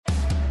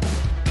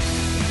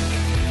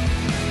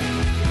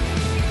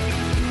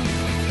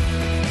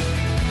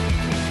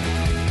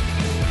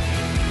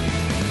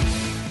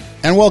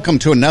And welcome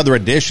to another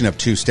edition of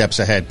Two Steps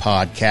Ahead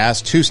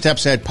Podcast. Two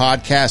Steps Ahead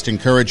Podcast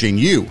encouraging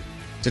you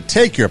to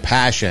take your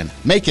passion,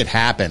 make it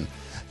happen,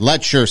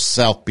 let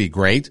yourself be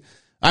great.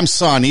 I'm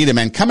Son Edom,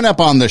 and coming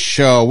up on the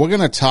show, we're going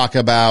to talk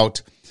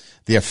about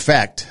the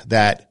effect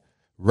that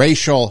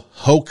racial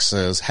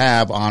hoaxes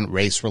have on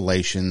race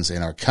relations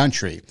in our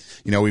country.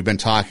 You know, we've been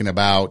talking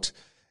about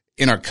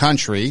in our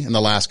country in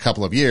the last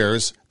couple of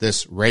years,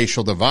 this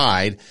racial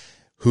divide,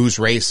 who's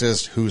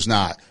racist, who's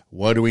not.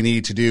 What do we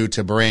need to do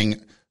to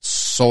bring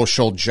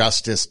social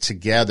justice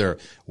together?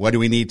 What do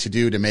we need to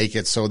do to make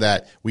it so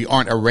that we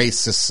aren't a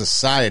racist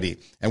society?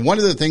 And one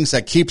of the things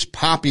that keeps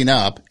popping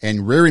up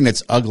and rearing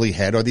its ugly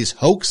head are these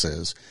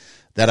hoaxes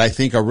that I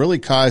think are really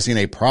causing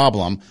a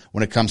problem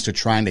when it comes to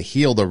trying to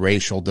heal the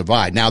racial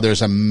divide. Now,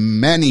 there's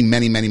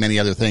many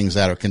other things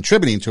that are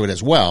contributing to it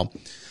as well,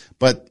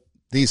 but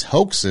these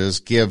hoaxes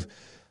give,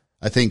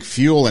 I think,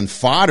 fuel and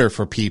fodder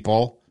for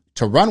people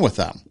to run with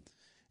them.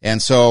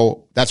 And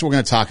so that's what we're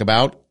going to talk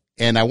about.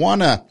 And I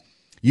want to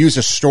use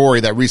a story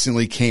that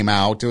recently came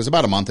out. It was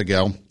about a month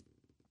ago,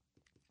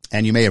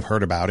 and you may have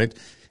heard about it.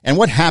 And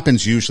what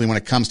happens usually when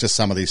it comes to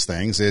some of these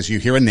things is you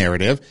hear a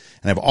narrative,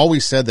 and I've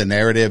always said the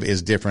narrative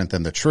is different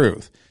than the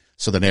truth.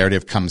 So the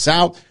narrative comes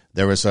out.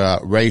 There was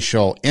a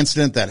racial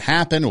incident that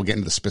happened. We'll get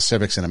into the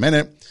specifics in a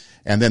minute.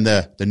 And then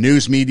the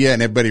news media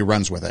and everybody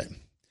runs with it.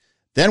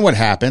 Then what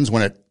happens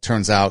when it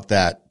turns out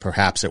that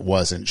perhaps it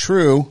wasn't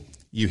true?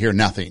 You hear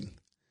nothing.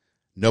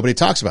 Nobody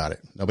talks about it.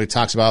 Nobody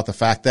talks about the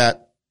fact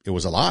that it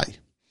was a lie.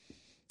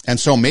 And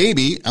so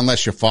maybe,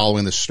 unless you're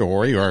following the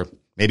story or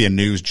maybe a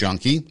news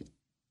junkie,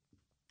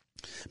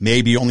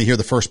 maybe you only hear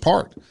the first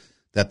part,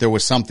 that there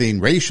was something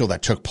racial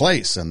that took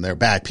place and they're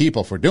bad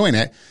people for doing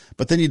it.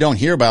 But then you don't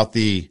hear about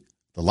the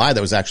lie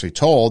that was actually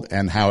told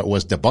and how it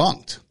was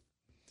debunked.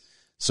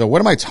 So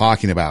what am I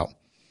talking about?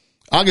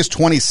 August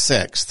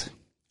 26th,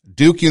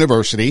 Duke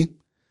University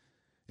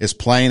is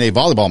playing a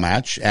volleyball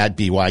match at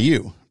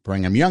BYU,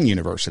 Brigham Young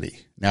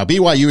University. Now,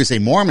 BYU is a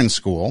Mormon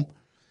school,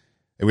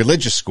 a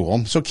religious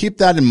school. So keep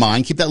that in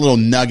mind. Keep that little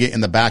nugget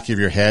in the back of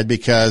your head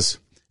because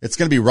it's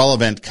going to be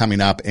relevant coming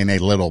up in a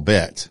little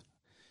bit.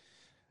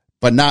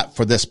 But not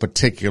for this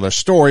particular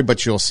story,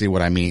 but you'll see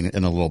what I mean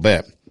in a little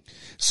bit.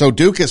 So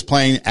Duke is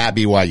playing at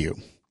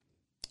BYU.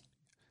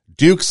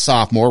 Duke's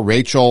sophomore,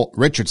 Rachel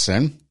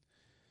Richardson,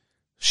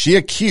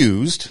 she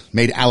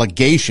made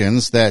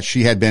allegations that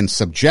she had been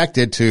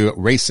subjected to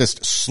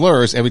racist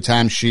slurs every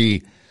time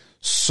she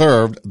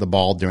served the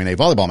ball during a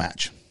volleyball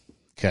match.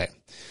 Okay.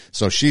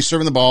 So she's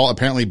serving the ball.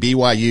 Apparently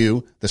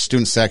BYU, the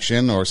student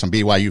section or some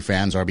BYU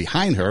fans are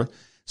behind her.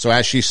 So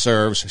as she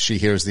serves, she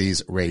hears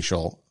these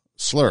racial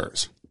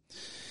slurs.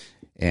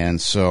 And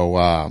so,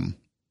 well,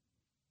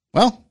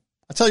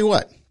 I'll tell you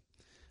what.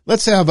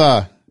 Let's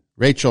have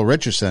Rachel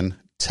Richardson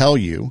tell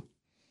you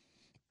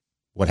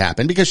what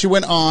happened because she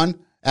went on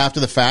after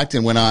the fact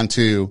and went on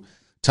to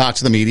talk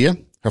to the media.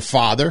 Her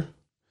father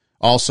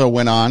also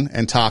went on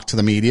and talked to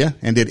the media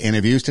and did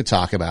interviews to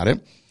talk about it.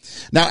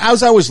 Now,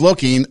 as I was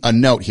looking, a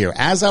note here,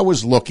 as I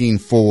was looking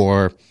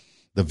for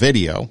the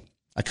video,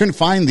 I couldn't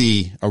find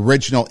the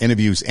original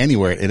interviews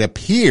anywhere. It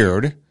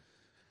appeared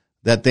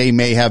that they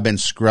may have been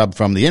scrubbed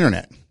from the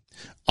internet.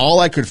 All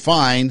I could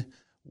find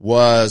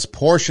was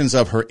portions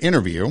of her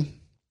interview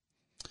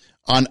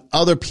on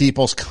other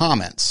people's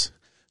comments.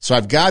 So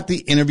I've got the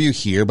interview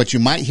here, but you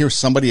might hear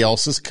somebody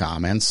else's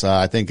comments.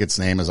 I think its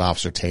name is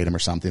Officer Tatum or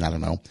something. I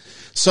don't know.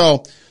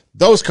 So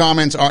those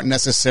comments aren't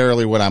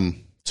necessarily what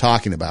I'm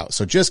talking about.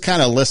 So just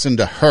kind of listen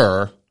to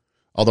her,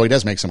 although he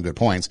does make some good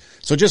points.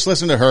 So just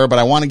listen to her, but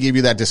I want to give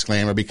you that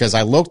disclaimer because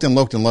I looked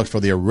for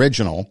the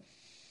original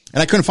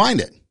and I couldn't find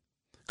it.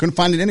 Couldn't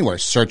find it anywhere.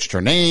 Searched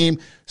her name,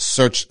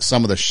 searched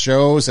some of the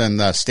shows and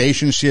the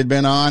stations she had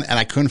been on, and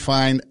I couldn't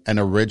find an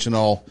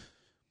original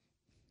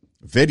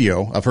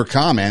video of her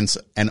comments,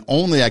 and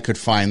only I could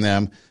find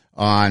them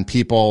on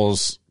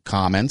people's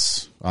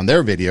comments on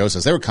their videos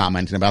as they were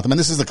commenting about them. And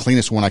this is the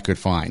cleanest one I could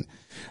find.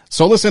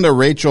 So listen to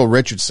Rachel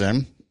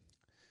Richardson,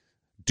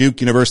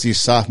 Duke University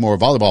sophomore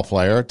volleyball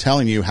player,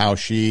 telling you how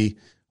she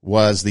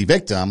was the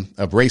victim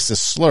of racist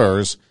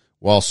slurs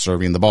while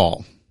serving the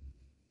ball.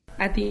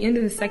 At the end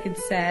of the second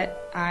set,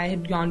 I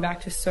had gone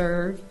back to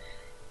serve,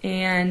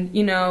 and,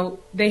 you know,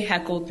 they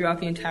heckled throughout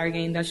the entire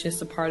game. That's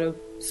just a part of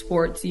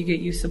sports. You get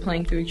used to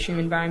playing through extreme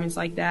environments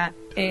like that.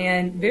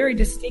 And very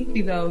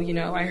distinctly, though, you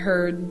know, I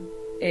heard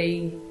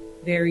a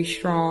very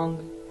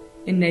strong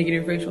and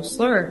negative racial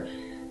slur.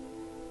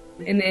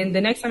 And then the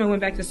next time I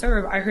went back to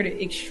serve, I heard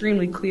it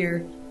extremely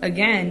clear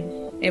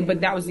again, but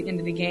that was the end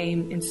of the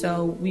game. And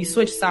so we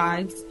switched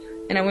sides,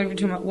 and I went over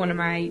to a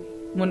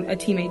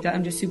teammate that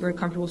I'm just super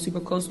comfortable, super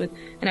close with,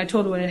 and I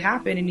told her what had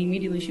happened, and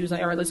immediately she was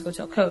like, all right, let's go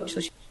tell coach.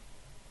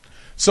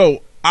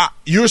 So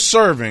you're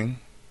serving,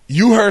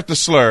 you heard the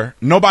slur,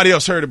 nobody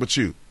else heard it but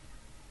you.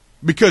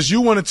 Because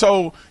you went and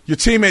told your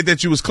teammate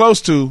that you was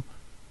close to,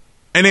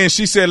 and then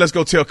she said, let's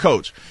go tell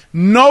coach.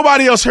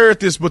 Nobody else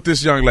heard this but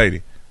this young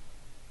lady.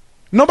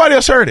 Nobody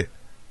else heard it.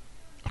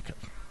 Okay.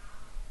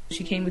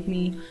 She came with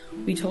me,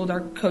 we told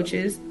our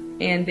coaches,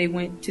 and they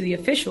went to the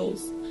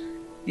officials.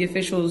 the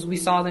officials, we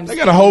saw them. They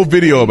got a whole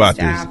video about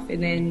this.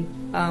 And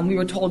then we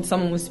were told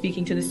someone was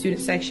speaking to the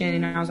student section,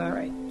 and I was all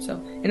right. So,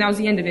 and that was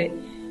the end of it.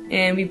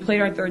 And we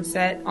played our third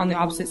set on the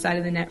opposite side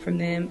of the net from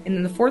them. And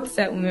then the fourth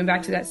set, when we went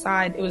back to that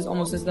side, it was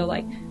almost as though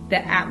like the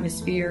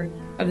atmosphere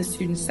of the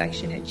student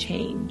section had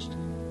changed.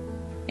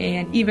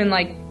 And even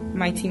like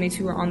my teammates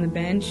who were on the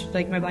bench,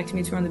 like my black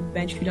teammates who were on the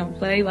bench who don't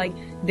play, like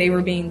they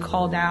were being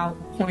called out,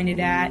 pointed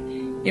at.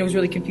 It was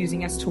really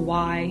confusing as to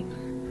why.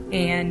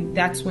 And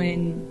that's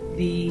when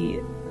the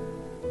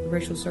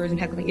racial slurs and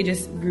heckling, it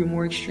just grew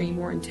more extreme,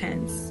 more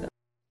intense. So.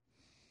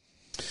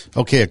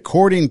 Okay,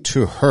 according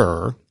to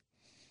her,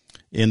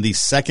 in the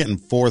second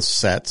and fourth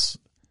sets,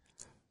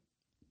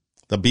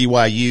 the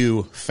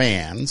BYU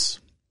fans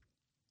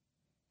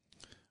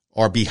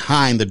are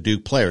behind the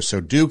Duke players. So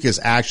Duke is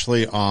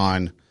actually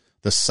on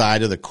the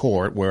side of the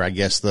court where I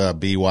guess the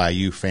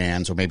BYU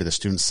fans, or maybe the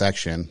student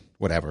section,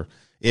 whatever,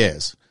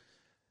 is.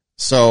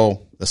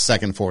 So the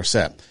second, fourth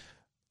set.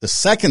 The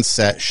second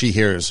set, she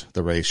hears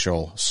the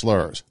racial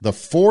slurs. The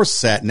fourth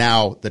set,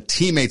 now the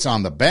teammates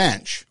on the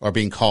bench are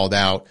being called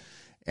out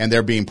and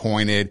they're being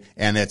pointed,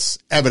 and it's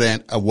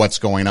evident of what's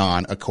going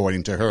on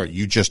according to her.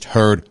 You just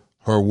heard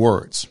her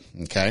words,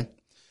 okay?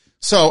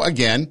 So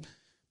again,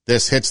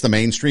 this hits the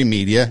mainstream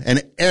media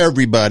and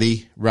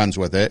everybody runs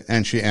with it,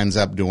 and she ends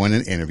up doing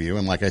an interview.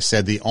 And like I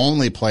said, the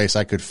only place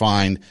I could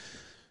find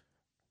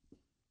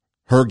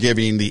her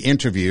giving the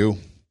interview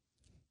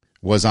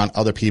was on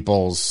other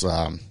people's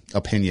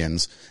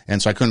opinions,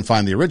 and so I couldn't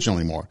find the original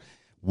anymore.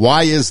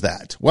 Why is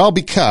that? Well,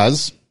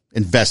 because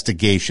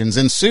investigations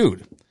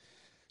ensued.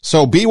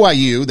 So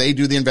BYU, they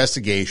do the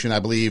investigation. I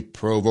believe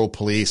Provo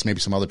police, maybe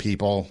some other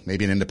people,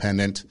 maybe an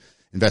independent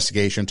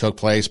investigation took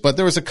place, but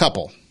there was a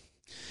couple.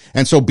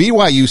 And so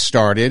BYU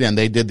started and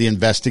they did the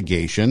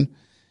investigation,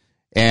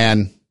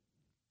 and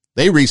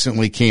they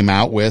recently came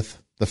out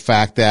with the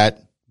fact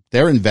that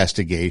their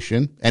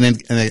investigation,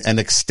 and an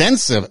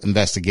extensive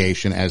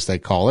investigation, as they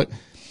call it,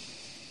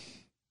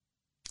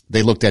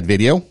 they looked at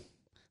video,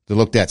 they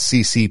looked at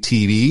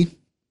CCTV.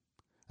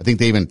 I think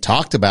they even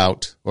talked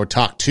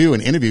to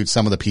and interviewed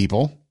some of the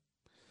people,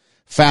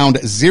 found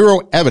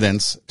zero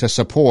evidence to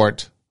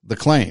support the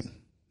claim.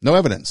 No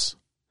evidence.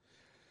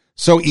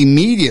 So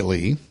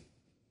immediately,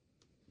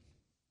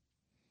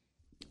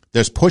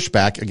 there's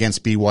pushback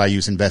against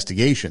BYU's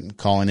investigation,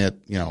 calling it,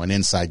 an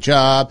inside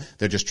job.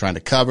 They're just trying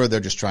to cover. They're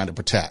just trying to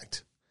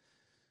protect.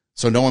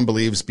 So no one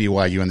believes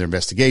BYU in their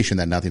investigation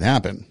that nothing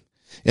happened.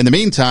 In the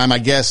meantime, I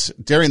guess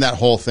during that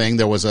whole thing,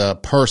 there was a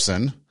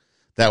person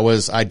that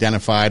was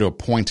identified or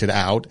pointed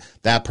out.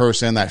 That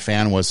person, that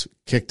fan, was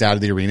kicked out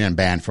of the arena and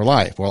banned for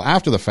life. Well,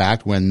 after the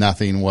fact, when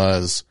nothing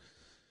was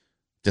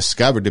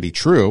discovered to be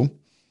true,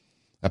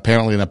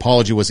 apparently an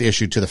apology was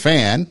issued to the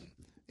fan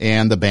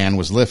and the ban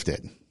was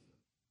lifted.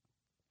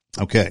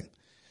 Okay.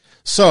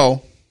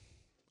 So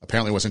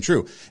apparently it wasn't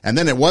true. And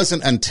then it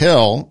wasn't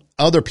until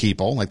other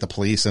people, like the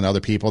police and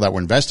other people that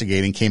were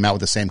investigating, came out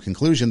with the same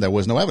conclusion, there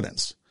was no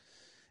evidence.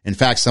 In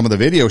fact, some of the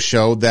videos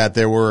showed that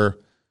there were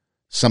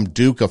some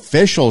Duke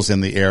officials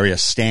in the area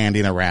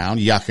standing around,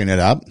 yucking it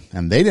up,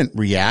 and they didn't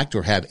react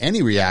or have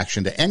any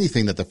reaction to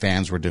anything that the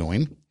fans were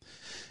doing.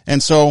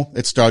 And so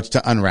it starts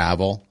to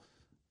unravel,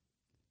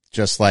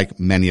 just like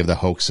many of the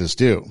hoaxes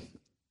do.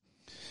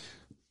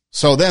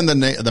 So then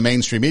the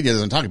mainstream media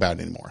doesn't talk about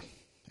it anymore,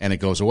 and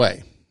it goes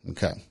away.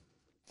 Okay.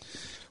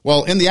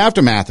 Well, in the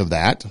aftermath of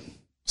that,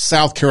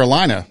 South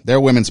Carolina, their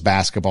women's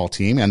basketball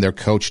team and their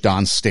coach,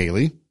 Don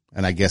Staley,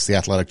 and I guess the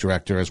athletic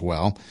director as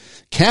well,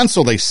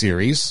 canceled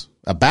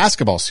a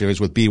basketball series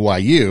with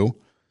BYU,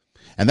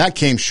 and that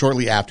came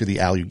shortly after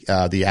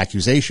the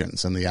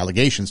accusations and the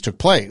allegations took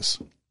place.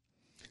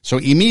 So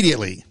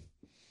immediately,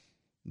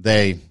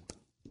 they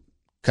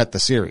cut the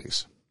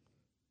series.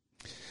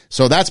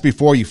 So that's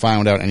before you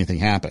found out anything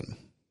happened.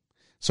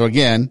 So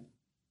again,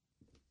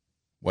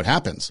 what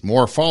happens?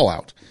 More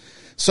fallout.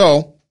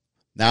 So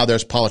now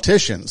there's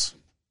politicians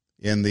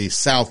in the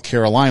South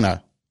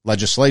Carolina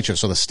legislature,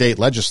 so the state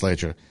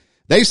legislature.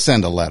 They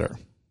send a letter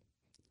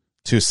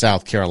to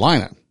South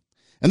Carolina,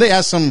 and they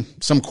ask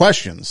some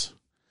questions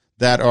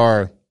that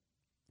are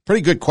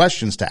pretty good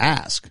questions to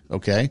ask,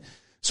 okay?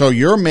 So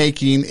you're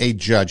making a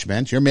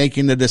judgment, you're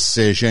making a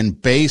decision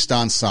based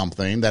on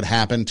something that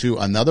happened to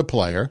another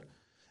player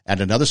at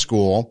another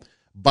school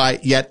by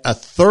yet a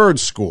third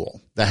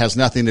school that has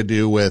nothing to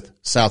do with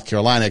South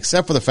Carolina,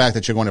 except for the fact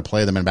that you're going to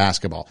play them in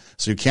basketball.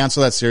 So you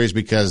cancel that series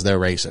because they're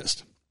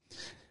racist.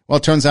 Well,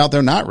 it turns out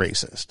they're not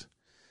racist.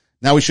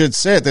 Now, we should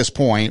say at this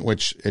point,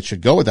 which it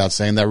should go without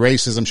saying, that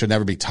racism should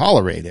never be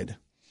tolerated.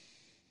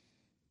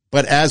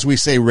 But as we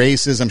say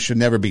racism should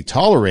never be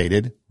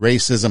tolerated,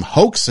 racism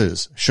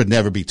hoaxes should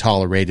never be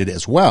tolerated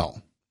as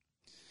well.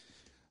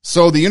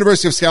 So the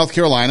University of South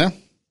Carolina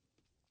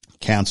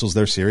cancels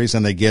their series,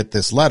 and they get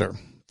this letter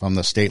from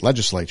the state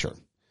legislature.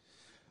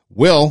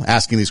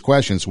 Asking these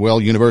questions,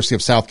 will University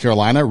of South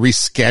Carolina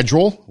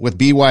reschedule with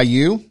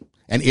BYU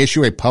and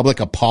issue a public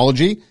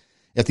apology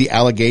if the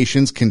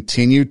allegations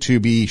continue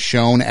to be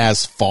shown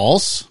as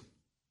false?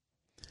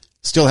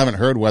 Still haven't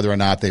heard whether or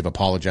not they've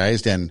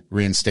apologized and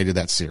reinstated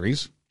that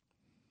series.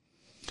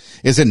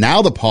 Is it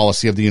now the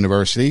policy of the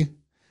university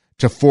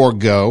to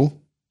forego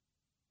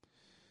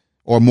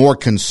or, more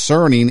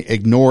concerning,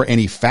 ignore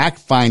any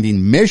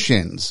fact-finding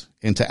missions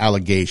into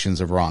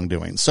allegations of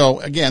wrongdoing? So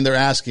again, they're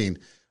asking,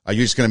 are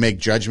you just going to make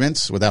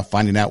judgments without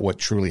finding out what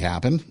truly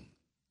happened?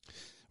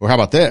 Or how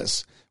about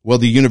this? Will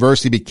the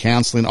university be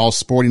canceling all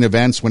sporting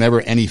events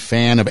whenever any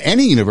fan of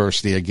any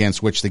university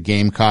against which the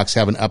Gamecocks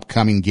have an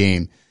upcoming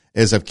game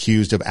is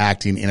accused of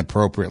acting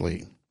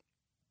inappropriately?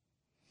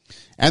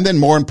 And then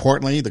more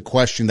importantly, the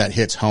question that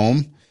hits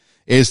home,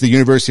 is the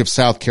University of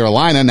South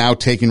Carolina now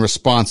taking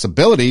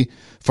responsibility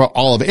for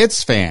all of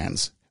its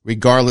fans,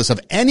 regardless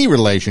of any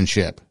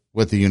relationship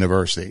with the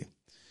university?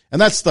 And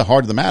that's the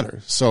heart of the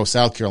matter. So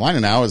South Carolina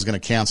now is going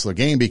to cancel a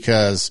game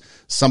because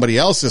somebody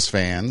else's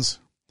fans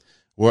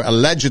were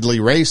allegedly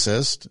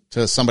racist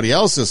to somebody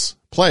else's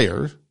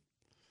player,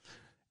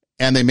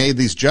 and they made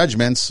these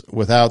judgments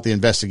without the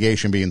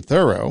investigation being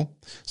thorough.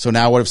 So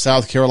now what if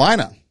South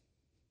Carolina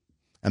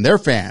and their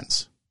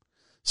fans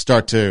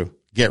start to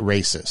get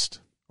racist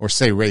or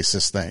say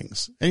racist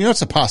things? And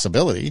it's a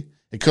possibility.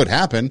 It could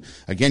happen.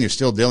 Again, you're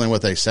still dealing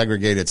with a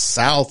segregated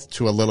South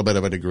to a little bit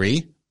of a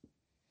degree.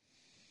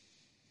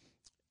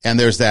 And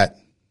there's that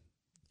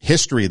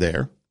history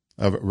there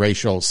of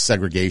racial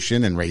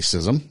segregation and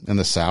racism in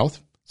the South.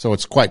 So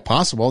it's quite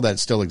possible that it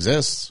still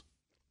exists.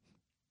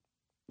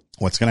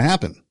 What's going to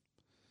happen?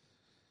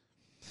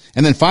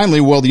 And then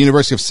finally, will the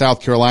University of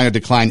South Carolina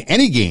decline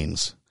any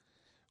games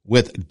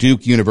with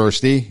Duke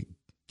University,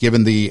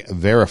 given the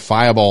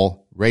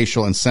verifiable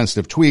racial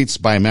insensitive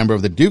tweets by a member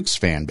of the Duke's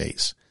fan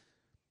base?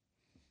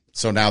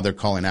 So now they're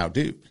calling out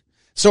Duke.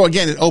 So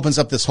again, it opens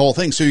up this whole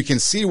thing. So you can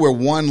see where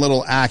one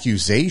little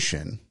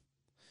accusation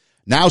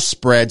now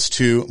spreads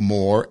to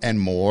more and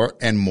more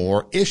and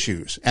more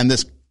issues. And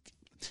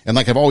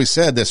like I've always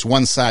said, this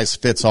one size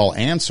fits all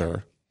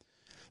answer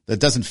that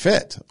doesn't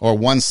fit, or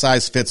one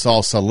size fits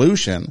all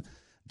solution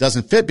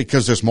doesn't fit,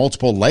 because there's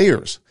multiple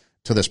layers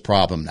to this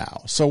problem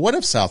now. So what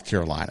if South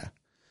Carolina,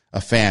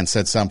 a fan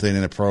said something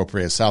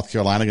inappropriate? Is South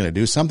Carolina going to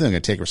do something? They're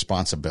going to take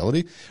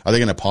responsibility? Are they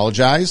going to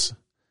apologize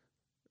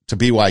to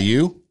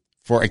BYU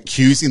for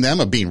accusing them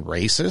of being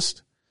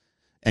racist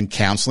and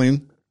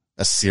counseling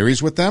a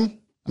series with them?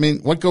 I mean,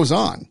 what goes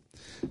on?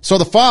 So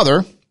the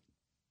father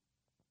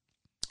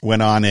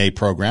went on a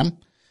program,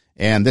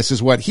 and this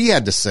is what he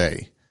had to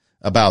say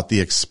about the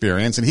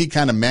experience. And he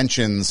kind of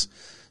mentions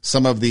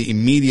some of the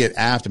immediate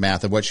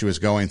aftermath of what she was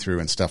going through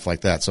and stuff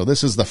like that. So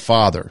this is the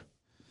father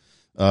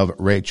of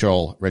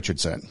Rachel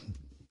Richardson.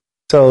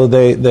 So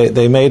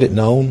they made it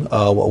known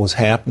what was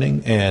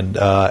happening, and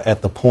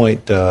at the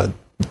point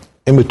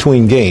in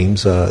between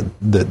games,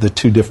 the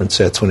two different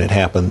sets when it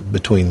happened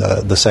between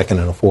the second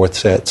and the fourth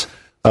sets,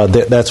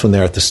 that's when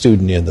they're at the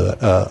student end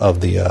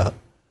of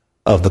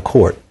the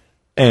court,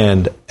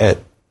 and at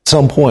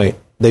some point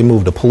they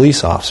moved a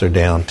police officer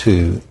down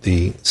to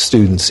the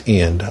student's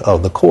end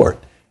of the court,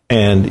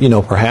 and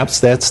perhaps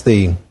that's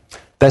an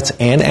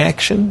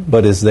action,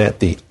 but is that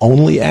the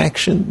only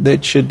action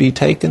that should be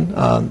taken?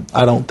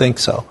 I don't think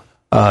so.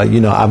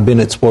 I've been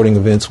at sporting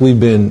events. We've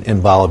been in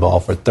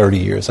volleyball for 30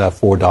 years. I have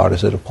 4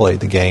 daughters that have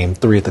played the game,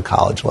 3 at the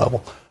college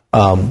level.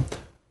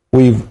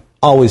 We've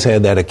always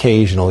had that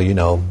occasional,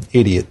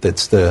 idiot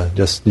that's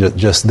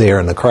just there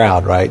in the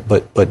crowd, right?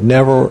 But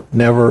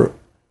never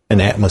an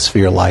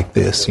atmosphere like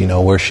this,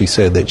 where she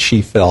said that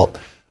she felt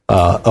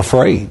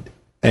afraid,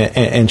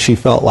 and she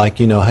felt like,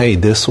 hey,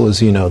 this was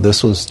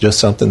just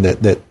something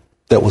that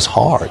was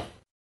hard.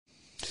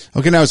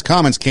 Okay, now his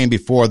comments came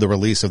before the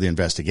release of the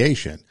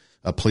investigation.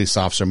 A police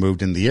officer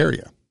moved in the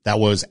area. That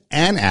was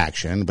an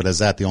action, but is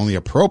that the only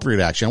appropriate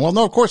action? Well,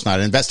 no, of course not.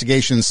 An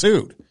investigation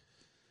ensued.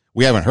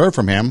 We haven't heard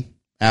from him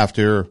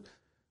after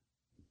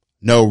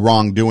no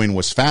wrongdoing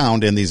was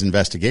found in these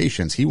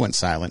investigations. He went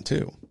silent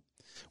too.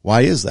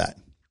 Why is that?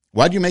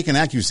 Why do you make an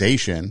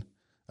accusation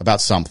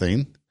about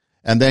something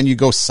and then you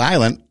go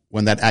silent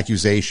when that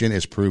accusation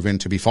is proven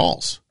to be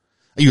false?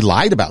 You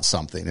lied about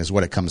something is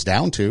what it comes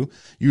down to.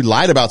 You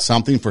lied about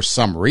something for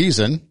some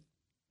reason,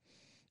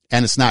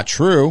 and it's not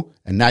true,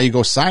 and now you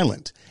go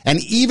silent. And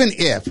even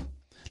if,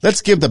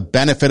 let's give the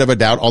benefit of a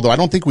doubt, although I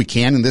don't think we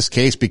can in this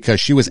case, because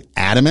she was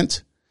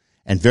adamant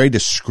and very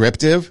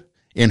descriptive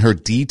in her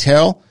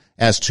detail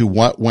as to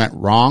what went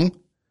wrong,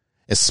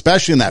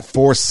 especially in that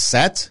fourth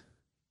set,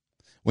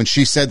 when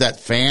she said that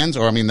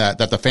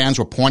that the fans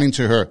were pointing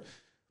to her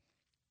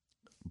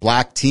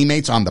black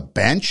teammates on the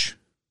bench.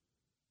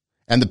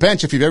 And the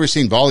bench, if you've ever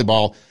seen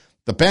volleyball,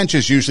 the bench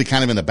is usually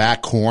kind of in the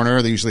back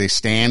corner. They usually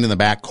stand in the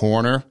back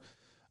corner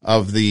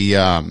of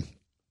the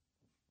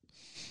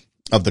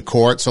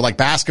court. So like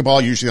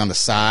basketball, usually on the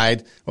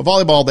side. But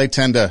volleyball, they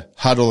tend to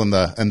huddle in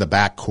the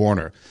back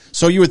corner.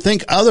 So you would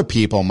think other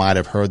people might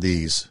have heard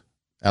these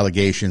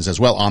allegations as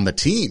well on the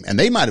team, and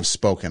they might have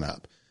spoken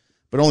up.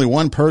 But only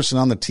one person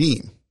on the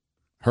team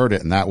heard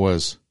it, and that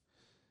was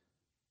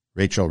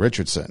Rachel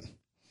Richardson.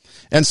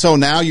 And so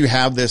now you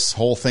have this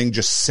whole thing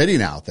just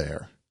sitting out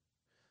there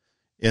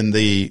in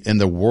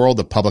the world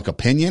of public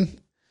opinion,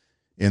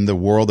 in the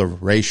world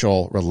of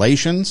racial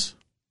relations,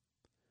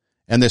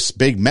 and this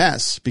big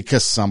mess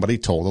because somebody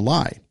told a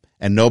lie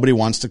and nobody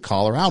wants to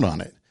call her out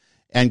on it.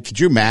 And could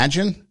you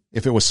imagine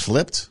if it was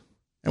flipped?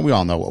 And we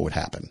all know what would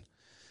happen.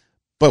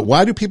 But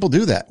why do people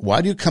do that?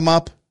 Why do you come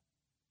up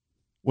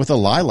with a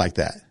lie like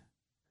that?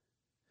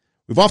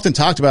 We've often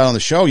talked about on the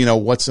show,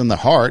 what's in the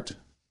heart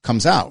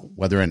comes out,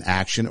 whether in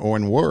action or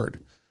in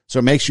word. So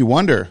it makes you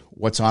wonder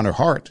what's on her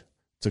heart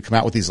to come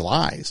out with these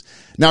lies.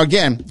 Now,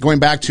 again, going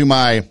back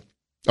to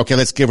okay,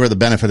 let's give her the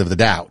benefit of the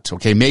doubt.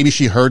 Okay, maybe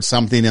she heard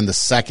something in the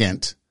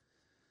second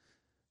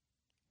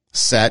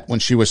set when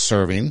she was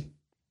serving.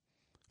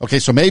 Okay,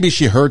 so maybe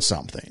she heard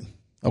something.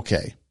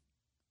 Okay,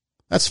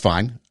 that's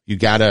fine. You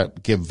got to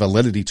give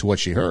validity to what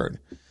she heard.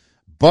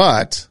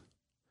 But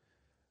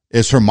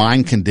is her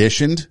mind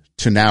conditioned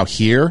to now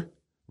hear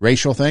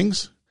racial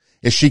things?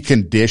 Is she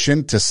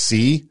conditioned to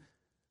see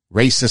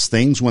racist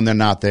things when they're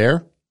not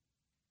there?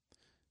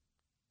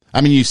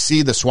 I mean, you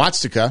see the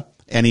swastika,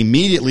 and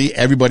immediately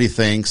everybody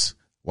thinks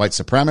white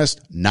supremacist,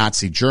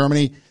 Nazi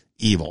Germany,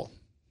 evil.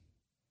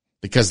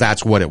 Because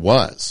that's what it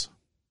was.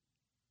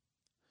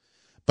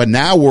 But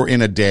now we're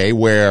in a day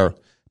where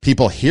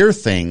people hear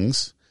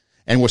things,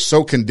 and we're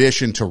so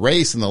conditioned to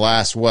race in the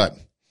last,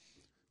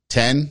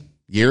 10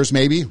 years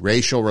maybe?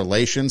 Racial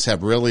relations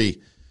have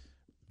really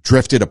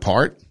drifted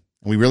apart.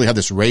 And we really have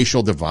this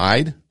racial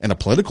divide and a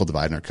political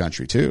divide in our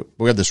country too.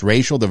 But we have this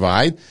racial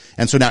divide.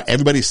 And so now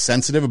everybody's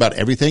sensitive about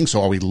everything.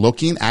 So are we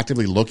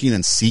actively looking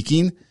and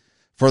seeking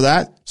for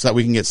that so that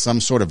we can get some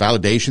sort of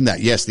validation that,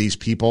 yes, these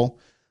people,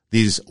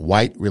 these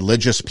white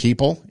religious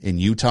people in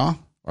Utah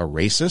are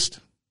racist?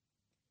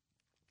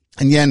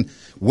 And then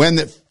when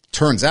it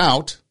turns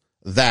out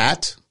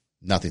that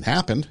nothing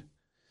happened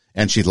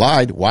and she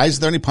lied, why is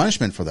there any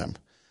punishment for them?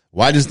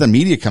 Why does the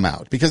media come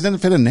out? Because it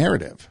doesn't fit a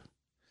narrative.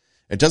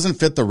 It doesn't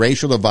fit the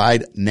racial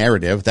divide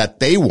narrative that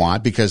they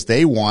want because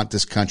they want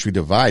this country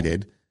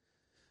divided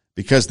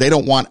because they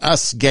don't want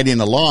us getting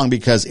along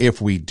because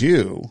if we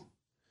do,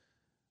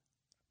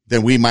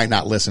 then we might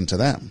not listen to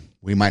them.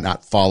 We might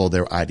not follow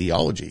their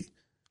ideology.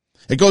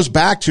 It goes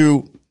back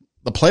to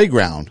the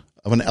playground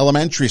of an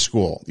elementary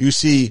school. You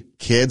see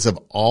kids of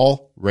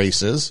all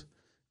races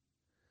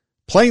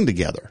playing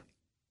together,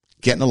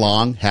 getting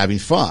along, having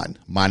fun,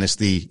 minus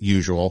the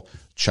usual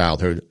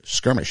childhood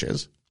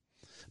skirmishes.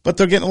 But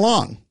they're getting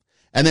along.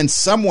 And then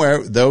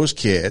somewhere those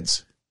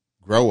kids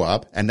grow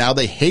up and now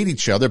they hate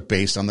each other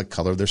based on the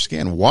color of their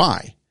skin.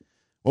 Why?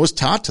 What was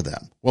taught to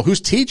them? Well,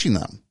 who's teaching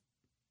them?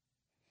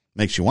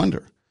 Makes you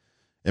wonder.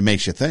 It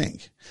makes you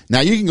think. Now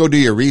you can go do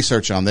your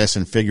research on this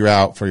and figure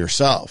out for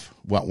yourself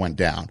what went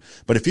down.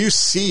 But if you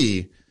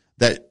see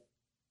that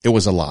it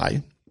was a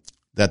lie,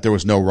 that there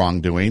was no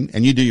wrongdoing,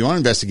 and you do your own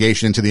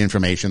investigation into the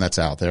information that's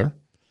out there,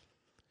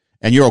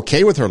 and you're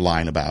okay with her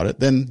lying about it,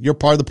 then you're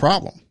part of the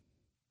problem.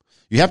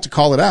 You have to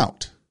call it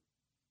out.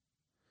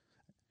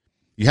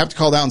 You have to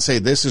call it out and say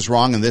this is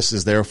wrong and this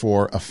is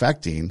therefore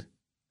affecting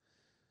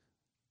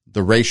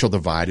the racial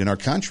divide in our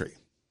country.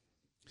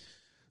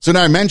 So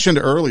now I mentioned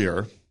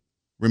earlier,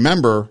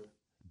 remember,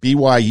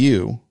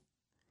 BYU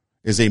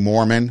is a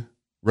Mormon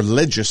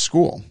religious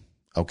school,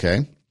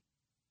 okay?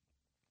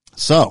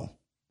 So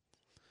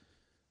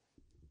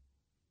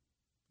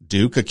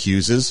Duke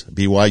accuses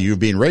BYU of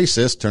being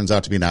racist, turns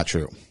out to be not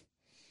true.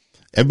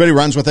 Everybody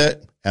runs with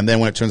it. And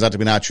then when it turns out to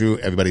be not true,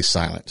 everybody's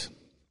silent.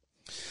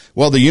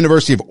 Well, the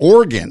University of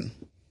Oregon,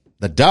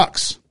 the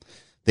Ducks,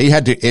 they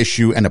had to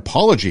issue an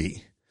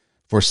apology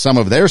for some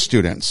of their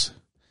students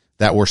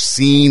that were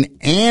seen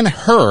and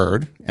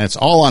heard, and it's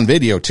all on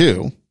video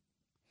too,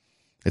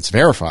 it's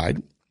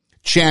verified,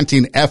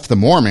 chanting F the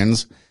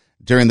Mormons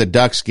during the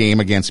Ducks game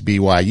against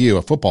BYU,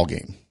 a football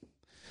game.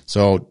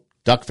 So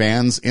Duck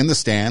fans in the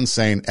stands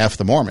saying F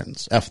the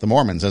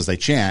Mormons as they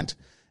chant,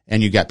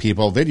 and you got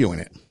people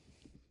videoing it.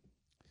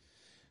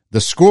 The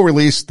school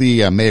released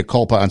the mea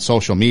culpa on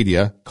social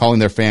media, calling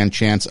their fan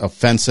chants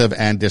offensive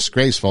and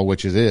disgraceful,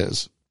 which it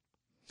is.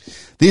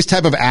 These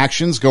type of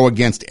actions go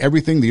against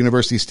everything the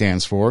university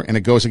stands for, and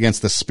it goes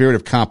against the spirit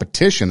of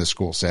competition, the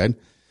school said.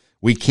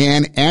 We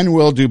can and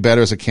will do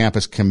better as a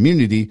campus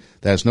community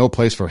that has no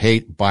place for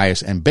hate,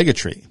 bias, and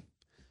bigotry.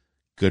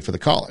 Good for the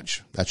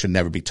college. That should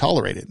never be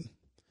tolerated.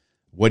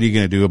 What are you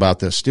going to do about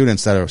the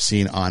students that are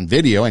seen on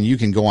video? And you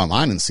can go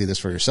online and see this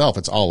for yourself.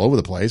 It's all over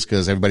the place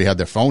because everybody had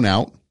their phone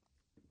out.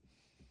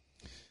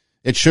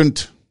 It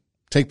shouldn't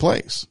take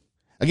place.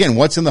 Again,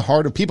 what's in the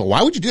heart of people?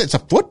 Why would you do that? It's a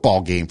football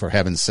game, for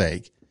heaven's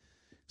sake.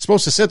 You're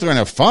supposed to sit there and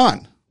have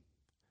fun.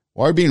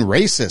 Why are we being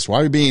racist?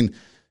 Why are we being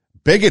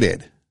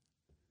bigoted?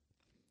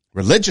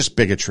 Religious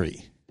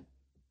bigotry.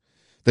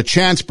 The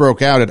chants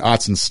broke out at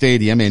Autzen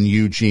Stadium in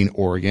Eugene,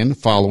 Oregon,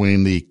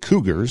 following the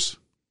Cougars'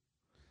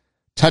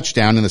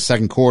 touchdown in the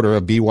second quarter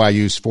of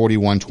BYU's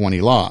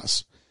 41-20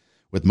 loss,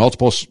 with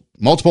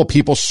multiple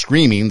people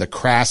screaming the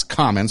crass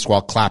comments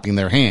while clapping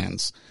their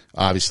hands,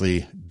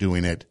 obviously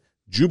doing it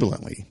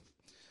jubilantly.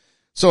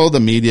 So the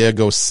media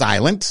goes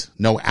silent.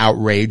 No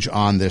outrage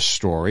on this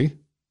story.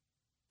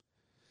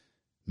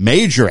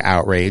 major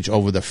outrage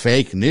over the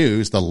fake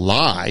news, the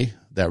lie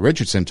that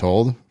Richardson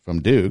told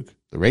from Duke,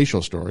 the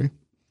racial story.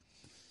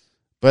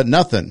 But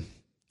nothing.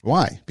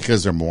 Why?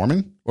 Because they're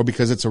Mormon or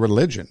because it's a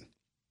religion?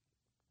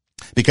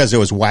 Because it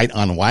was white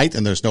on white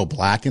and there's no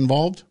black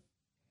involved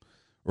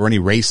or any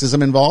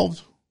racism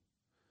involved?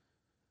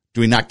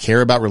 Do we not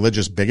care about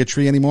religious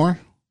bigotry anymore?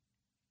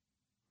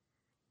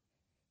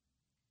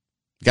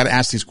 You got to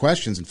ask these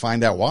questions and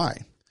find out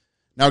why.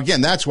 Now,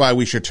 again, that's why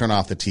we should turn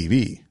off the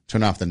TV,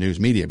 turn off the news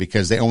media,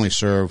 because they only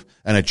serve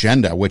an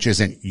agenda, which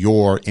isn't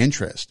your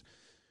interest.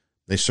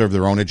 They serve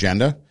their own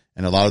agenda,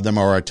 and a lot of them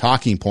are a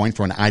talking point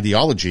for an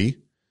ideology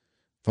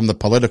from the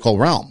political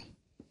realm.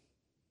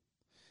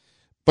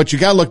 But you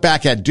got to look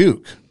back at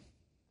Duke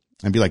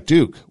and be like,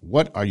 Duke,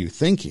 what are you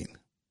thinking?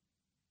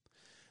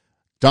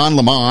 Don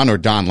Lemon, or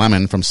Don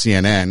Lemon from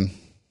CNN,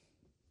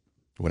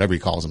 whatever he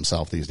calls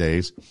himself these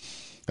days,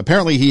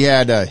 apparently he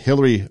had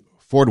Hillary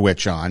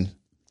Fordwich on.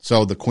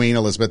 So the Queen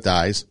Elizabeth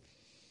dies.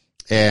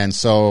 And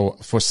so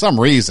for some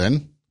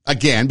reason,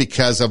 again,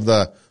 because of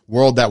the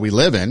world that we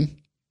live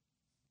in,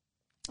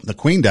 the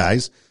Queen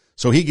dies.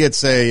 So he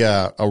gets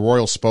a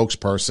royal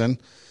spokesperson,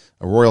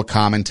 a royal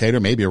commentator,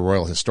 maybe a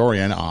royal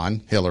historian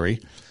on Hillary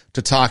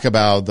to talk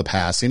about the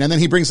passing. And then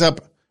he brings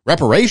up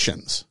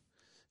reparations,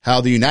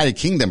 how the United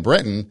Kingdom,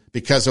 Britain,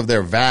 because of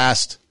their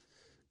vast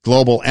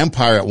global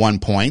empire at one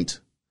point,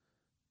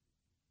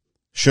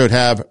 should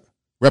have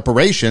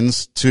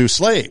reparations to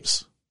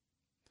slaves.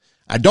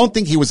 I don't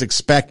think he was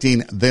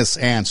expecting this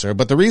answer,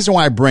 but the reason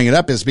why I bring it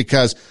up is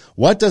because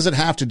what does it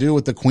have to do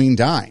with the Queen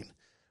dying?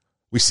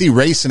 We see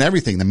race in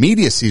everything. The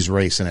media sees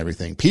race in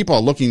everything. People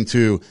are looking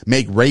to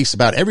make race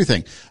about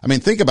everything. I mean,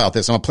 think about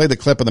this. I'm going to play the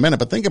clip in a minute,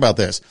 but think about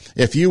this.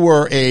 If you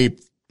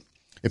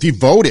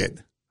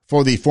voted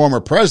for the former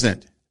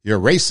president, you're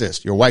a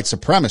racist, you're a white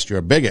supremacist, you're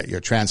a bigot,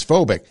 you're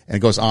transphobic, and it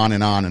goes on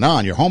and on and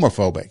on. You're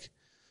homophobic.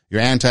 You're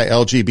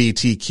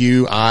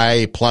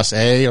anti-LGBTQI plus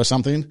A or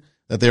something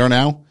that they are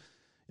now.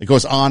 It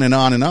goes on and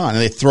on and on, and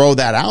they throw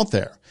that out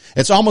there.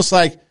 It's almost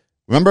like,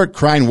 remember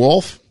Crying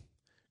Wolf?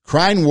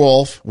 Crying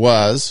Wolf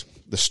was,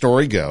 the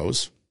story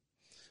goes,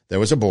 there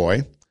was a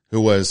boy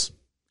who was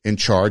in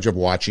charge of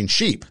watching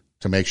sheep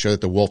to make sure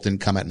that the wolf didn't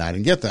come at night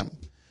and get them.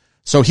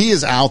 So he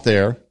is out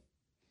there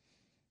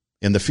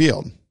in the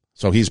field.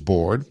 So he's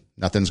bored.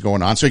 Nothing's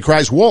going on. So he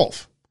cries,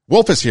 wolf.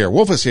 Wolf is here.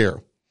 Wolf is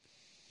here.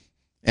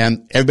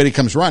 And everybody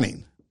comes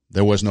running.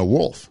 There was no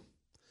wolf.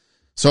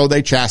 So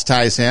they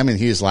chastise him, and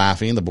he's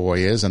laughing, the boy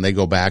is, and they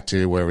go back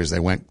to wherever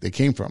they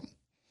came from.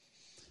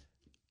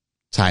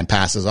 Time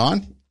passes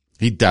on.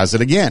 He does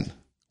it again.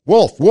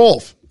 Wolf,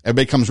 wolf.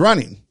 Everybody comes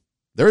running.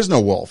 There is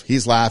no wolf.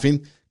 He's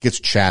laughing, gets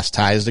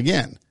chastised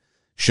again.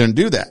 Shouldn't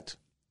do that.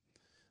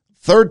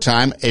 Third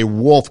time, a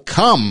wolf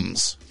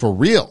comes for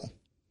real.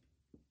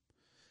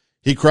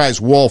 He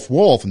cries, wolf,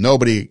 wolf.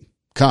 Nobody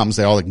comes.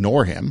 They all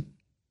ignore him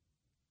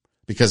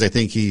because they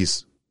think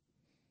he's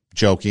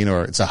joking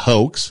or it's a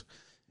hoax.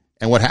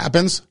 And what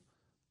happens?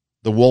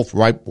 The wolf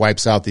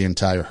wipes out the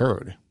entire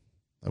herd.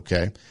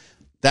 Okay?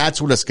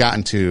 That's what it's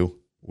gotten to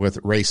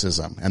with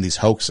racism and these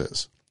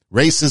hoaxes.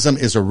 Racism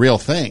is a real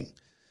thing.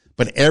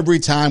 But every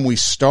time we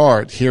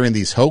start hearing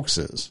these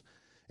hoaxes,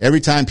 every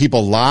time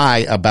people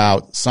lie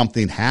about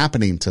something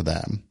happening to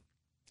them,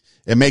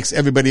 it makes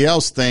everybody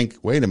else think,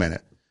 wait a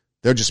minute,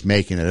 they're just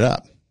making it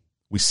up.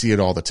 We see it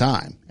all the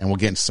time. And we'll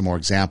get into some more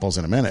examples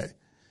in a minute.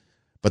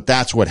 But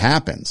that's what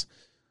happens.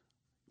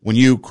 When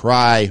you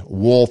cry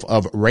wolf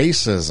of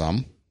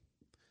racism,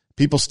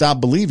 people stop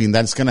believing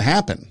that it's going to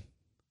happen.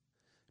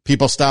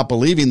 People stop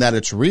believing that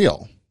it's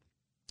real.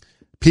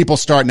 People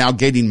start now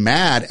getting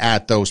mad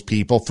at those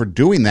people for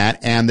doing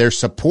that and their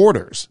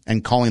supporters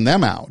and calling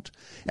them out.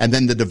 And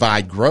then the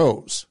divide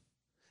grows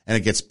and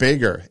it gets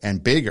bigger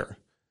and bigger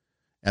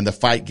and the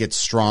fight gets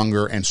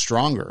stronger and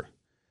stronger.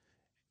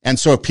 And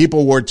so if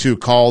people were to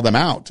call them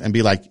out and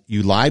be like,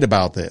 you lied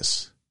about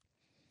this,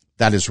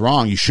 that is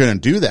wrong, you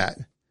shouldn't do that,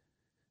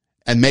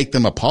 and make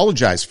them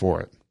apologize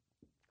for it,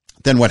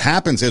 then what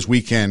happens is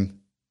we can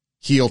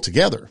heal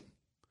together.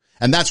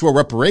 And that's where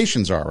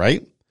reparations are,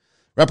 right?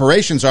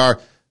 Reparations are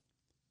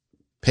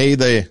pay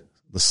the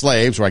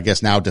slaves, or I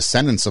guess now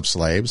descendants of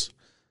slaves,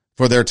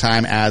 for their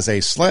time as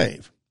a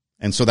slave.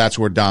 And so that's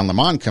where Don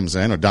Lemon comes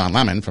in, or Don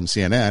Lemon from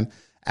CNN,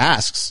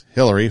 asks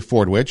Hillary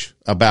Fordwich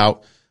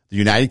about the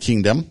United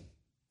Kingdom.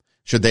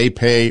 Should they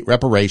pay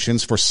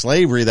reparations for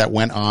slavery that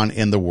went on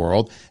in the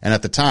world? And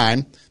at the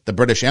time, the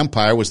British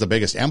Empire was the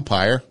biggest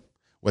empire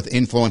with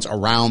influence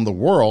around the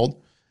world.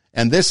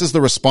 And this is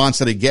the response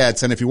that he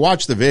gets. And if you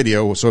watch the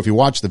video, so if you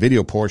watch the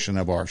video portion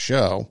of our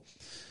show,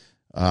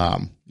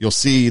 you'll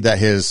see that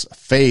his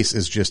face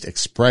is just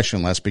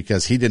expressionless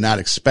because he did not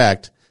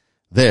expect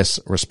this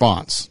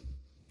response.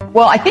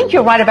 Well, I think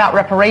you're right about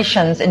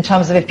reparations in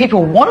terms of if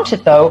people want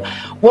it, though,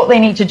 what they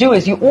need to do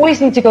is you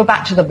always need to go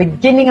back to the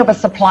beginning of a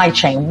supply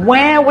chain.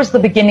 Where was the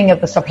beginning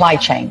of the supply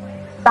chain?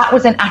 That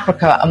was in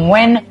Africa. And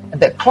when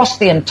across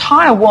the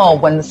entire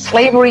world, when the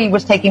slavery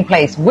was taking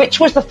place, which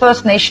was the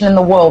first nation in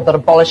the world that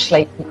abolished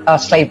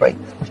slavery?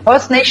 The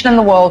first nation in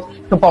the world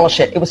to abolish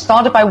it. It was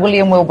started by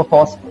William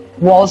Wilberforce,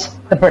 was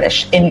the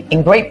British.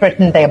 In Great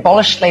Britain, they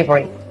abolished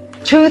slavery.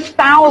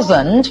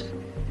 2,000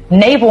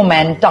 naval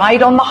men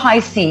died on the high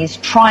seas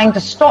trying to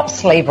stop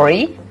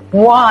slavery.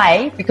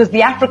 Why? Because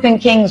the African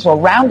kings were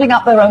rounding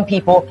up their own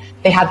people.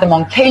 They had them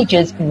on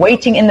cages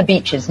waiting in the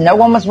beaches. No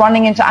one was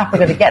running into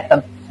Africa to get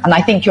them. And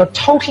I think you're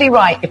totally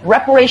right. If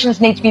reparations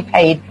need to be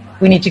paid,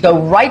 we need to go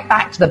right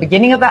back to the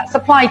beginning of that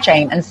supply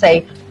chain and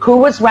say who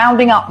was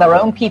rounding up their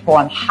own people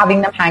and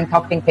having them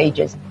handcuffed in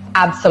cages.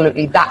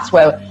 Absolutely. That's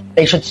where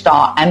they should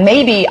start. And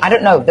maybe, I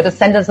don't know, the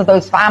descendants of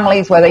those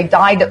families where they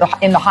died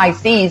in the high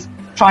seas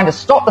trying to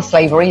stop the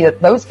slavery,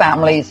 that those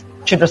families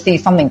should receive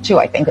something too,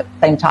 I think, at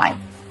the same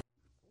time.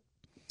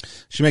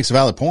 She makes a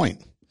valid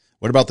point.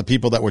 What about the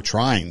people that were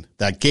trying,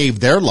 that gave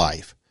their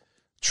life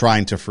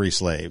trying to free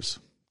slaves?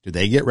 Do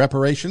they get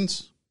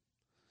reparations?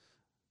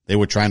 They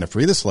were trying to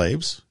free the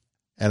slaves,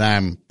 and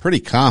I'm pretty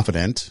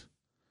confident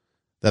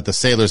that the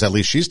sailors, at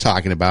least she's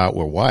talking about,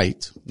 were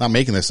white. Not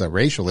making this a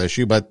racial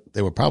issue, but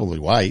they were probably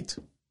white.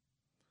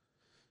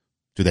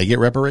 Do they get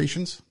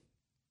reparations?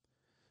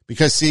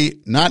 Because,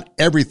 see, not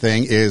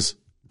everything is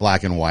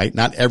black and white.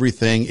 Not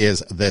everything is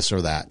this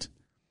or that.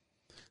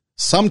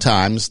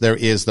 Sometimes there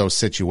is those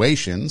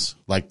situations,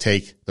 like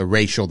take the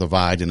racial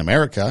divide in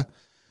America,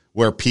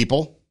 where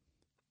people,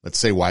 let's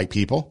say white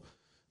people,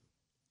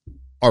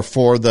 are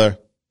for the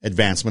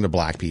advancement of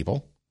black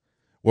people,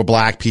 where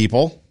black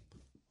people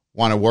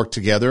want to work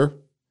together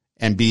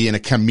and be in a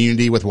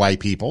community with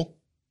white people.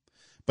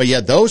 But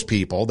yet those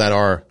people that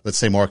are, let's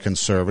say, more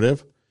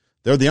conservative,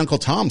 they're the Uncle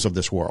Toms of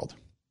this world.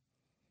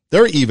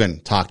 They're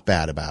even talked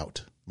bad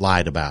about,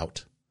 lied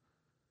about.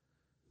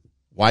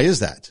 Why is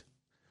that?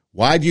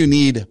 Why do you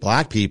need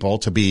black people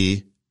to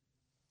be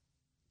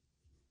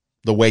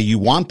the way you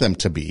want them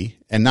to be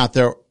and not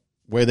their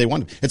way they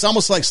want to be? It's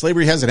almost like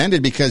slavery hasn't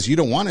ended because you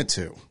don't want it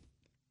to.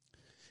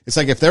 It's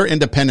like if they're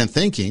independent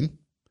thinking,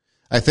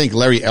 I think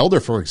Larry Elder,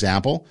 for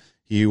example,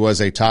 he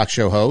was a talk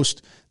show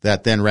host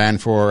that then ran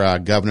for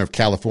governor of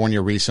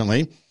California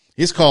recently.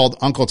 He's called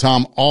Uncle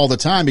Tom all the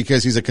time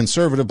because he's a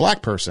conservative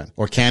black person.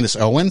 Or Candace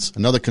Owens,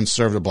 another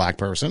conservative black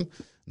person.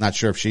 Not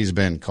sure if she's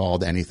been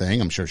called anything.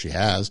 I'm sure she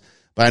has.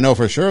 But I know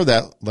for sure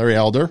that Larry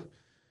Elder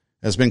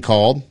has been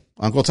called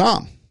Uncle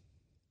Tom.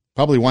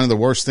 Probably one of the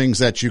worst things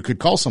that you could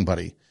call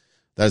somebody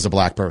that is a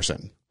black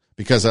person.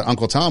 Because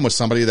Uncle Tom was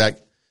somebody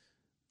that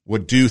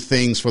would do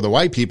things for the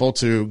white people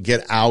to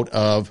get out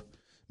of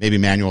maybe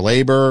manual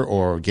labor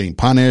or getting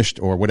punished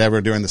or whatever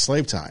during the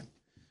slave time.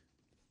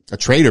 A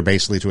traitor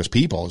basically to his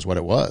people is what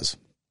it was.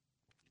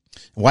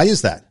 Why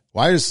is that?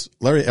 Why is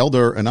Larry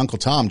Elder an Uncle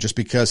Tom just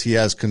because he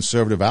has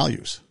conservative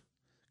values,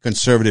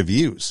 conservative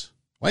views?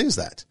 Why is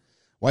that?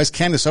 Why is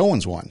Candace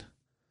Owens one?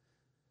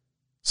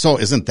 So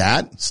isn't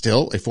that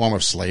still a form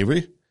of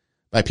slavery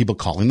by people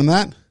calling them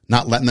that?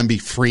 Not letting them be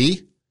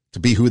free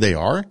to be who they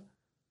are?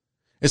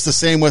 It's the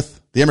same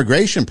with the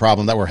immigration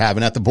problem that we're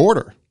having at the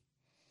border.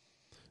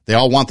 They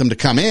all want them to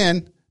come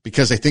in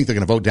because they think they're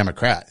going to vote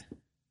Democrat.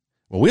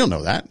 Well, we don't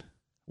know that.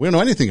 We don't know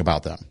anything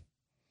about them.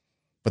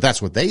 But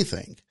that's what they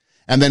think.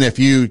 And then if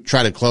you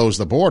try to close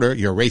the border,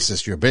 you're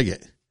racist, you're a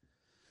bigot.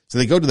 So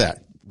they go to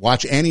that.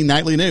 Watch any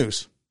nightly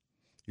news.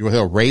 You will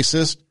hear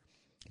racist,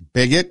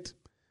 bigot,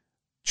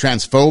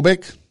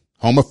 transphobic,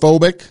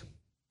 homophobic,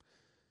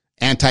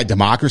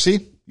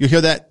 anti-democracy. You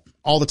hear that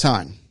all the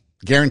time.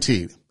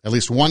 Guaranteed. At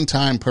least one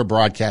time per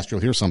broadcast, you'll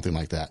hear something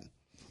like that.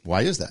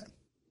 Why is that?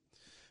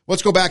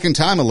 Let's go back in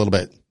time a little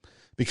bit.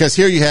 Because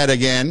here you had,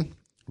 again,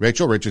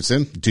 Rachel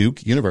Richardson,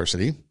 Duke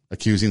University,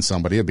 accusing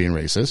somebody of being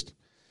racist.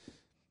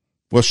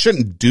 Well,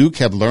 shouldn't Duke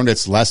have learned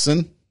its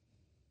lesson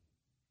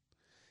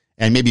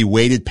and maybe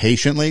waited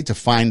patiently to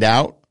find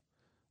out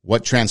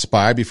what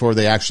transpired before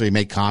they actually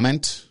make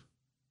comment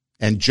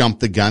and jump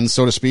the gun,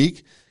 so to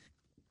speak?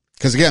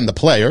 Because, again, the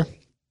player,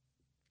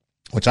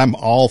 which I'm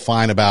all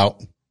fine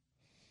about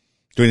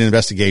doing an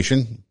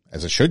investigation,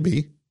 as it should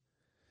be,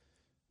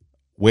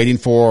 waiting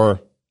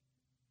for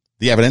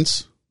the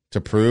evidence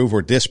to prove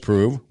or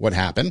disprove what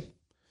happened.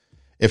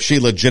 If she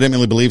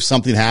legitimately believes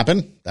something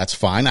happened, that's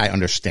fine. I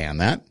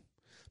understand that.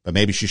 But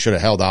maybe she should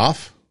have held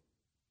off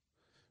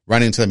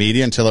running to the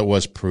media until it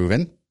was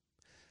proven.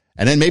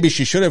 And then maybe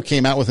she should have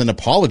came out with an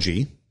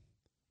apology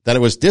that it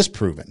was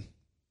disproven.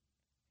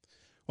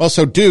 Well,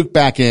 so Duke,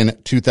 back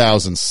in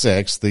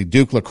 2006, the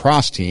Duke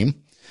lacrosse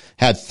team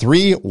had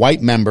 3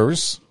 white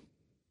members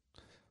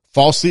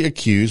falsely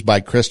accused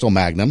by Crystal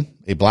Magnum,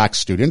 a black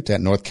student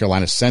at North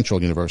Carolina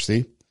Central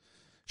University.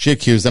 She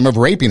accused them of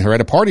raping her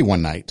at a party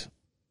one night.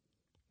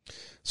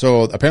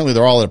 So apparently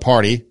they're all at a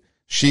party.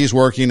 She's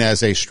working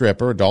as a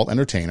stripper, adult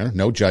entertainer.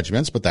 No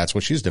judgments, but that's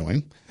what she's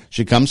doing.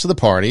 She comes to the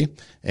party,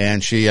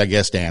 and she, I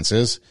guess,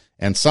 dances.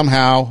 And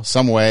somehow,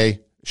 some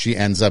way, she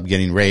ends up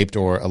getting raped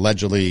or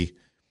allegedly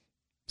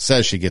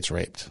says she gets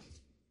raped.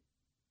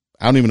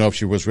 I don't even know if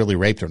she was really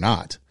raped or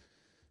not.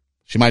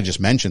 She might have just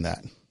mentioned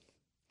that.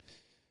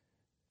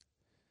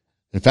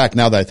 In fact,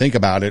 now that I think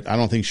about it, I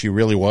don't think she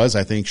really was.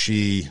 I think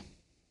she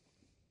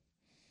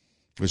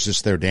was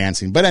just there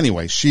dancing. But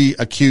anyway, she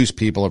accused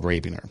people of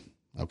raping her.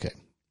 Okay.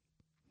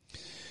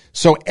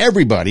 So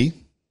everybody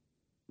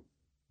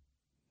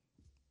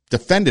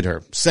defended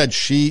her, said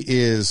she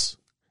is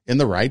in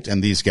the right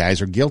and these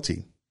guys are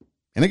guilty.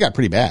 And it got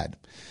pretty bad.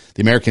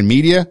 The American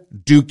media,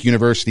 Duke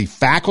University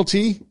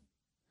faculty,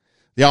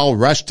 they all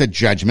rushed to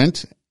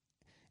judgment,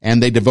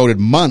 and they devoted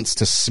months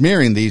to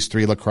smearing these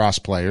 3 lacrosse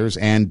players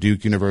and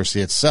Duke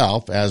University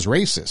itself as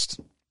racist.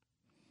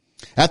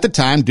 At the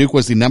time, Duke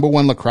was the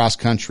 #1 lacrosse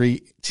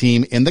country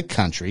team in the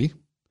country.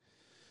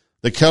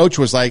 The coach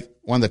was like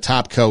one of the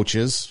top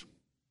coaches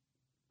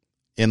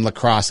in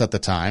lacrosse at the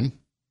time,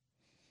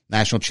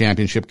 national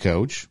championship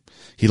coach.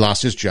 He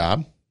lost his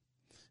job.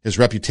 His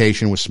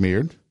reputation was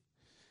smeared.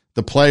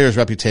 The players'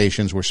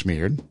 reputations were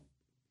smeared.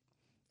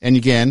 And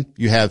again,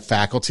 you have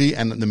faculty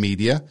and the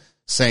media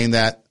saying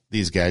that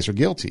these guys are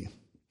guilty.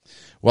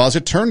 Well, as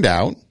it turned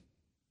out,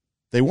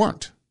 they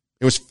weren't.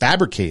 It was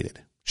fabricated.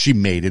 She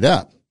made it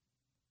up.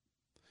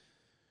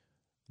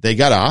 They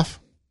got off.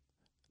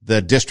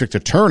 The district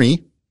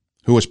attorney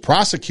who was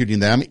prosecuting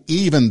them,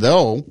 even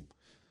though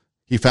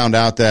he found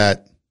out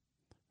that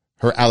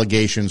her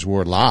allegations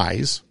were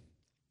lies,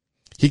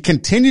 he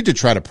continued to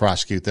try to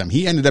prosecute them.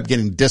 He ended up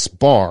getting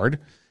disbarred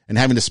and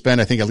having to spend,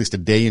 I think, at least a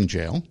day in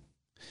jail.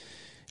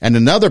 And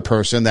another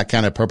person that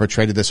kind of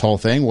perpetrated this whole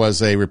thing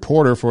was a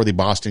reporter for the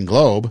Boston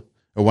Globe,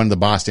 or one of the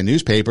Boston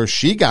newspapers.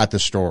 She got the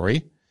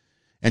story,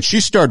 and she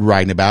started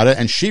writing about it,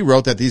 and she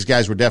wrote that these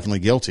guys were definitely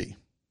guilty.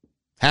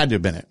 Had to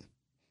have been it.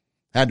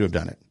 Had to have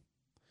done it.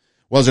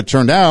 Well, as it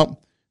turned out,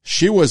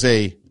 she was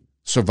a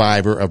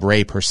survivor of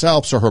rape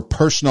herself, so her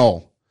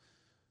personal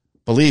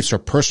beliefs, her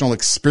personal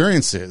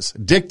experiences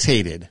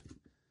dictated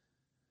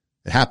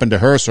it happened to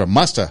her, so it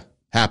must have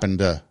happened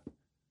to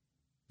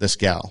this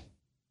gal,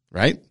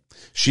 right?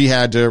 She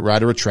had to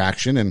write a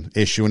retraction and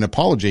issue an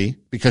apology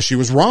because she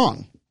was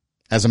wrong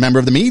as a member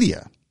of the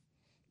media.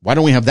 Why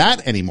don't we have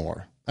that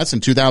anymore? That's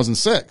in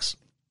 2006.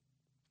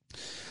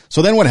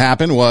 So then what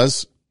happened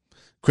was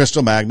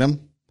Crystal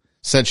Magnum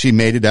said she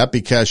made it up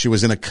because she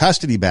was in a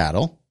custody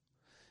battle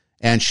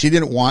and she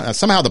didn't want,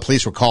 somehow the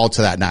police were called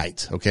to that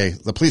night. Okay.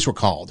 The police were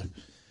called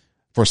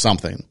for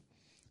something.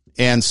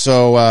 And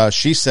so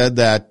she said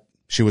that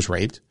she was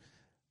raped,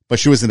 but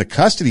she was in a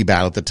custody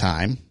battle at the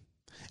time.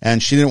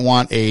 And she didn't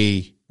want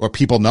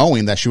people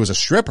knowing that she was a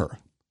stripper.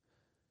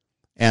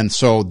 And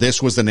so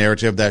this was the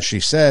narrative that she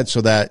said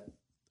so that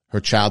her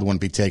child wouldn't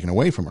be taken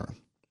away from her.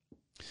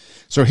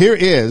 So here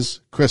is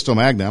Crystal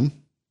Magnum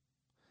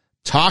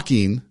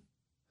talking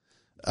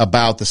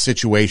about the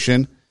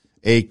situation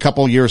a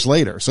couple years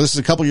later. So this is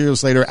a couple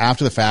years later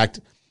after the fact.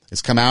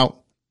 It's come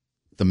out.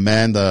 The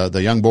men,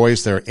 the young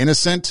boys, they're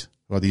innocent,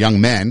 or the young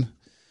men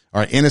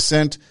are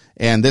innocent.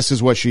 And this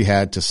is what she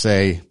had to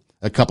say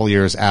a couple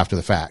years after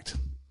the fact.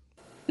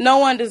 No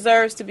one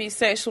deserves to be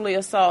sexually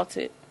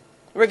assaulted,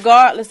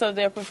 regardless of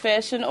their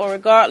profession or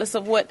regardless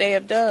of what they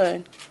have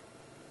done.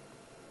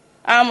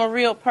 I'm a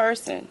real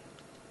person.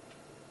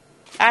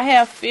 I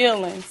have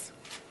feelings.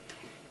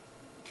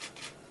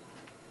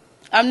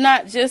 I'm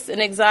not just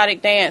an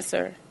exotic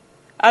dancer.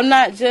 I'm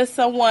not just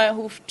someone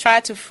who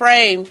tried to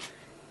frame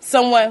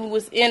someone who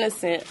was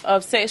innocent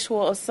of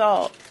sexual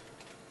assault.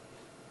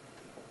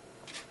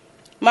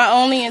 My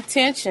only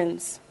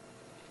intentions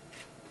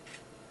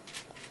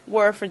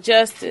were for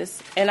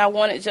justice, and I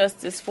wanted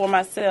justice for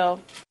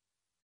myself.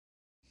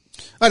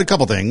 I had a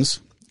couple things.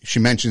 She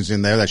mentions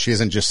in there that she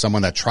isn't just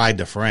someone that tried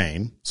to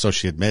frame, so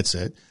she admits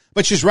it,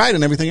 but she's right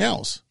on everything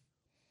else.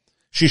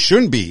 She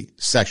shouldn't be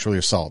sexually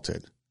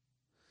assaulted.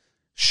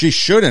 She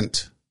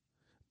shouldn't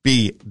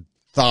be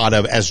thought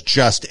of as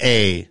just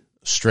a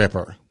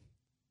stripper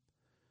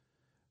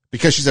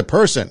because she's a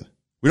person.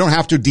 We don't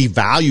have to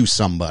devalue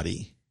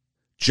somebody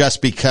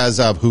just because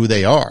of who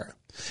they are.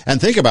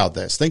 And think about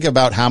this. Think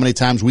about how many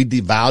times we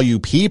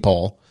devalue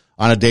people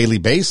on a daily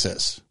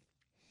basis.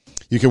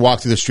 You can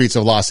walk through the streets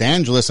of Los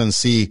Angeles and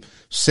see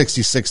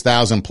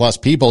 66,000 plus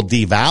people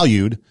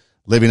devalued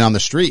living on the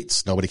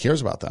streets. Nobody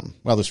cares about them.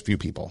 Well, there's a few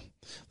people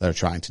that are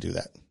trying to do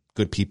that.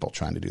 Good people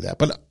trying to do that.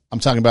 But I'm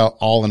talking about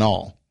all in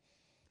all.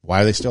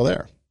 Why are they still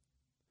there?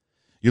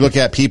 You look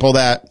at people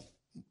that,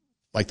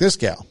 like this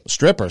gal, a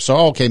stripper.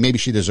 So, okay, maybe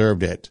she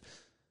deserved it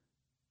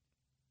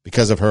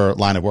because of her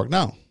line of work.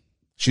 No,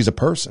 she's a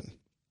person.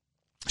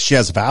 She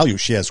has value.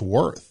 She has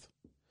worth.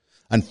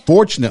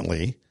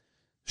 Unfortunately,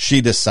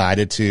 she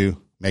decided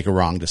to make a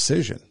wrong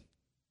decision.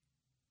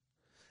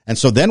 And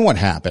so then what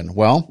happened?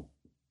 Well,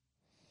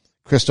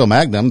 Crystal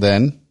Magnum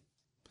then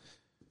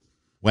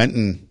went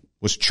and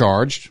was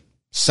charged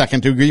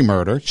second-degree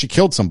murder. She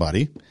killed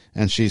somebody,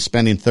 and she's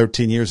spending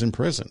 13 years in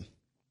prison.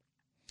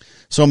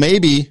 So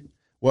maybe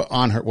what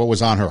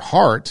was on her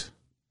heart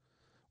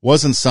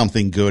wasn't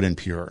something good and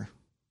pure.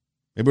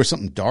 Maybe it was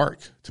something dark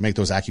to make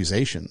those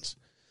accusations,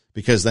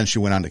 because then she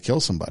went on to kill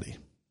somebody.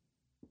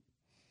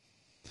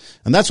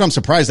 And that's why I'm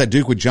surprised that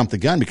Duke would jump the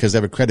gun, because they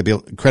have a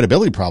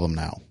credibility problem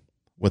now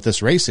with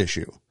this race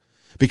issue,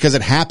 because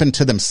it happened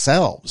to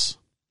themselves.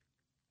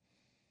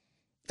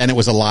 And it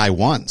was a lie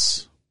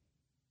once.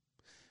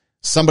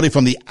 somebody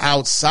from the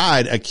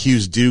outside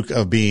accused Duke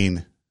of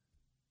being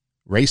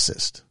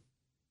racist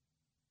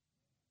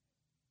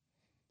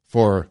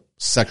for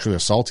sexually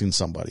assaulting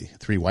somebody,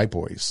 3 white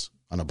boys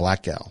on a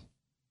black gal.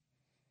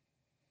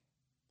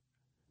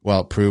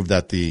 Well, it proved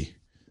that the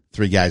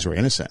 3 guys were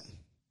innocent.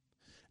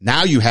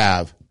 Now you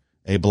have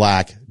a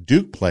black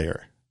Duke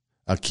player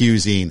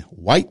accusing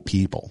white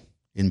people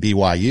in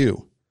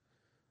BYU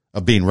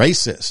of being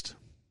racist.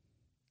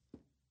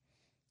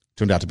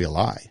 Turned out to be a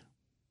lie.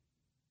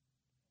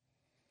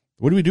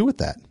 What do we do with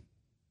that?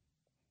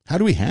 How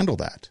do we handle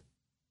that?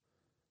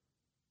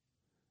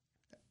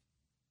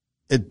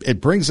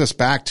 It brings us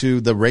back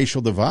to the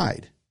racial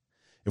divide.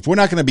 If we're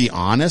not going to be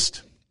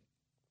honest,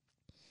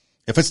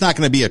 if it's not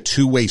going to be a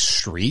two-way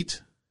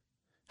street,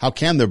 how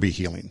can there be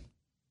healing?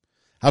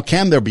 How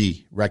can there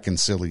be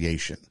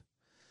reconciliation?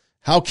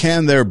 How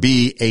can there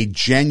be a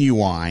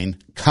genuine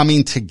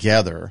coming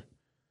together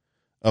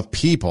of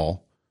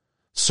people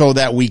so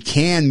that we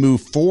can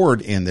move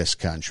forward in this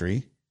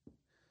country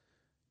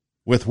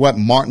with what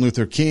Martin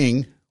Luther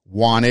King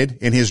wanted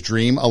in his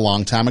dream a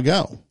long time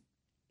ago?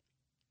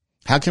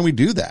 How can we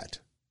do that?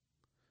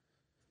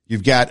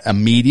 You've got a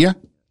media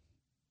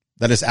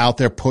that is out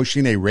there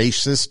pushing a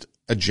racist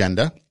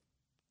agenda.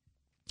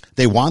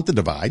 They want the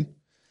divide.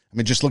 I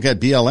mean, just look at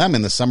BLM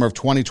in the summer of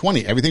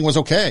 2020. Everything was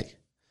okay.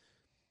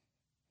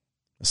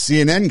 A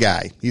CNN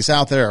guy, he's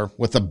out there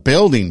with a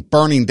building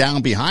burning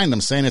down behind him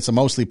saying it's a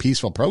mostly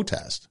peaceful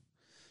protest.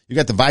 You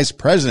got the vice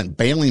president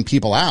bailing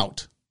people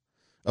out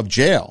of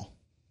jail.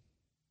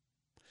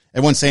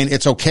 Everyone's saying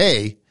it's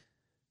okay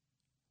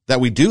that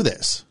we do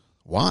this.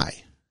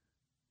 Why?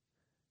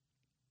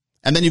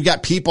 And then you've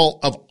got people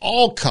of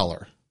all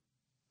color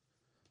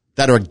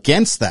that are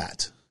against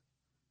that,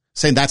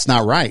 saying that's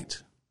not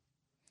right.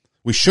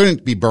 We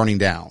shouldn't be burning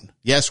down.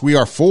 Yes, we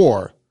are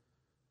for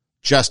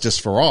justice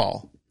for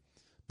all,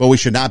 but we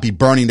should not be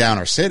burning down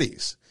our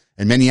cities.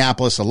 In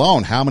Minneapolis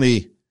alone, how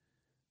many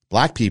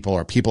black people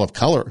or people of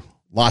color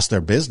lost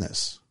their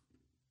business?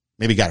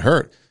 Maybe got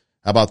hurt.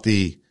 How about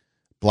the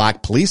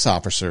black police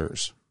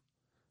officers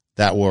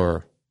that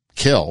were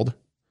killed,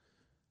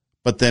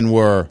 but then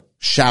were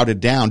shouted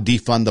down,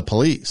 defund the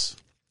police?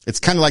 It's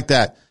kind of like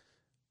that.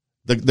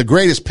 The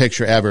greatest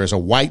picture ever is a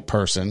white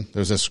person.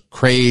 There's this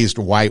crazed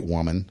white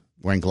woman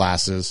wearing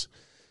glasses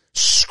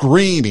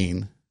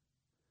screaming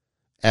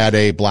at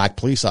a black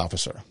police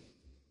officer.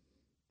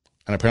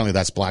 And apparently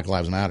that's Black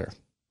Lives Matter.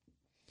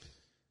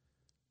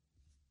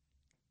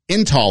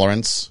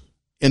 Intolerance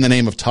in the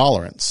name of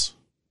tolerance.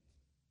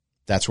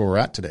 That's where we're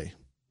at today.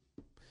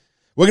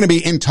 We're going to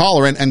be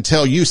intolerant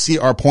until you see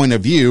our point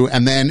of view.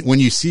 And then when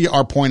you see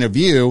our point of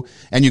view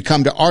and you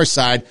come to our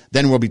side,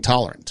 then we'll be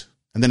tolerant.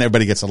 And then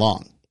everybody gets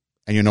along.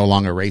 And you're no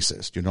longer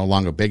racist. You're no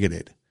longer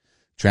bigoted,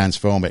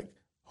 transphobic,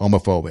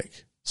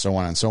 homophobic, so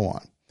on and so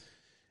on.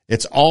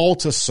 It's all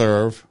to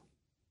serve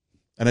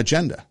an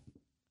agenda.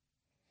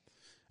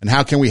 And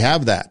how can we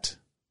have that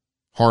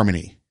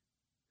harmony?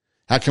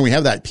 How can we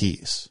have that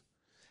peace?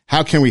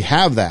 How can we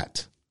have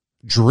that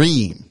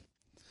dream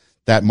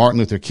that Martin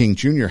Luther King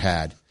Jr.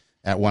 had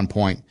at one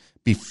point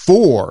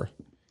before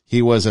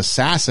he was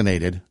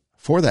assassinated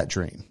for that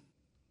dream?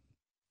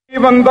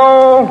 Even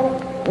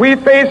though we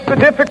face the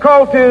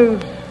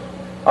difficulties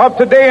of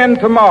today and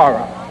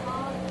tomorrow,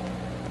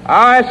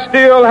 I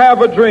still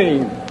have a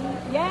dream.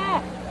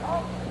 Yeah.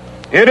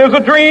 It is a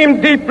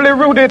dream deeply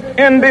rooted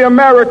in the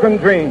American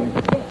dream.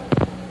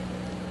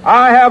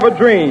 I have a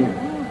dream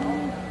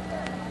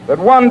that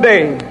one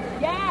day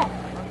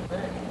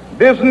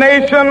this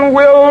nation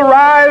will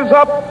rise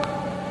up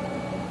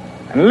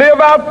and live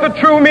out the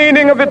true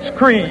meaning of its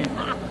creed.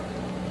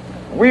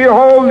 We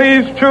hold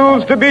these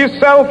truths to be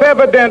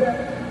self-evident,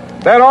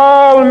 that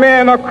all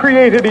men are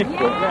created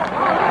equal. I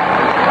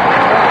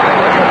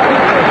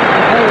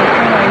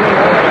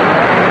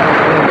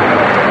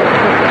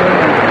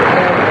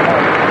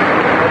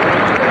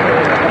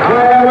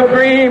have a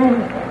dream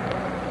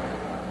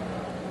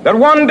that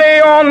one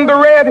day on the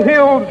red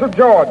hills of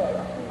Georgia,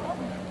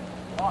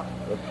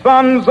 the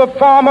sons of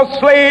former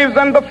slaves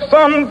and the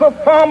sons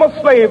of former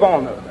slave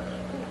owners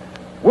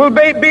will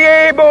be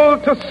able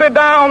to sit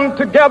down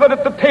together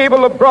at the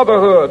table of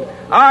brotherhood.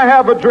 I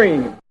have a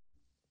dream.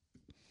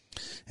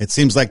 It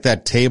seems like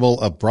that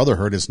table of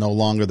brotherhood is no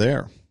longer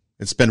there.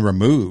 It's been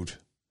removed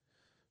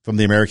from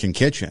the American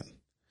kitchen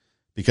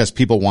because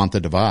people want the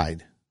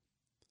divide.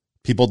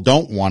 People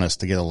don't want us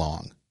to get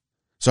along.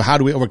 So how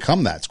do we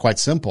overcome that? It's quite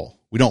simple.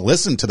 We don't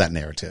listen to that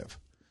narrative.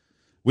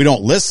 We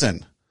don't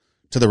listen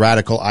to the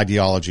radical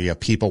ideology of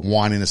people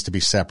wanting us to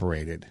be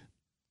separated.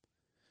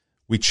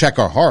 We check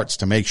our hearts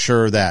to make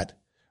sure that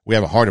we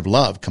have a heart of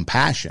love,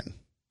 compassion,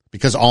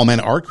 because all men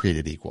are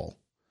created equal,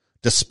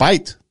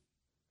 despite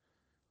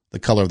the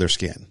color of their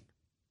skin.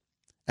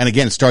 And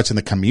again, it starts in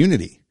the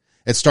community.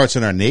 It starts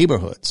in our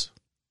neighborhoods.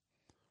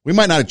 We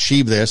might not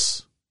achieve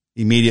this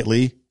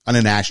immediately on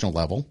a national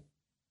level.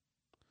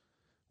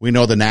 We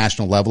know the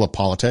national level of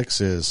politics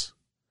is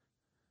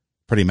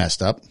pretty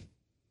messed up.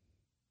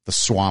 The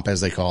swamp,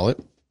 as they call it.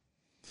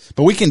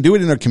 But we can do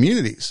it in our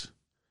communities.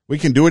 We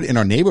can do it in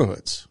our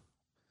neighborhoods.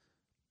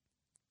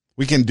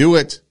 We can do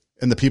it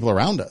in the people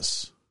around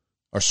us,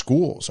 our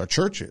schools, our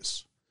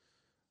churches,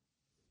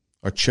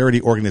 our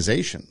charity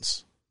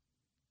organizations.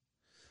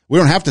 We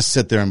don't have to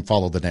sit there and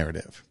follow the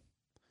narrative.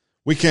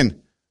 We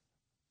can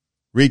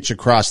reach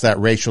across that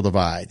racial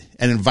divide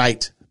and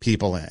invite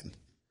people in.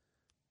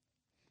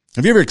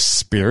 Have you ever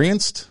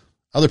experienced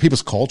other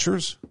people's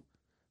cultures,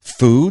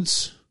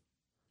 foods,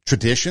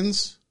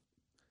 traditions?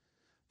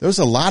 There's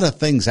a lot of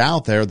things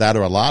out there that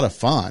are a lot of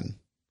fun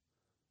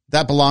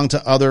that belong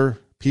to other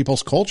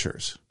people's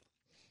cultures.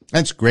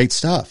 That's great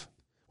stuff,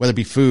 whether it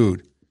be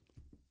food.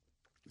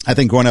 I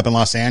think growing up in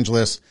Los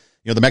Angeles,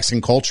 the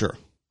Mexican culture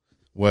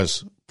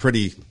was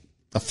pretty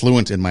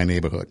affluent in my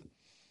neighborhood.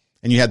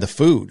 And you had the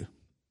food.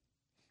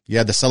 You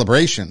had the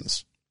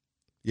celebrations.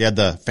 You had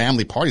the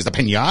family parties, the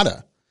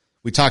piñata.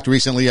 We talked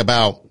recently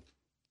about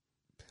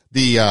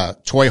the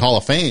Toy Hall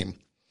of Fame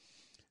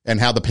and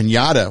how the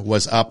piñata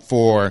was up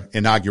for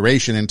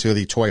inauguration into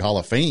the Toy Hall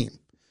of Fame.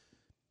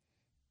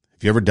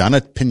 Have you ever done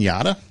a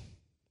piñata?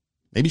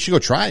 Maybe you should go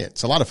try it.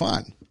 It's a lot of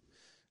fun.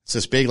 It's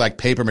this big, like,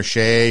 paper mache.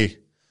 It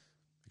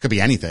could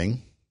be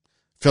anything.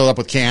 Fill it up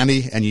with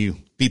candy, and you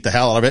beat the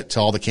hell out of it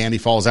till all the candy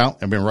falls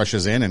out. Everyone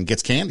rushes in and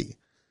gets candy.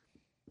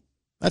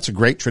 That's a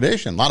great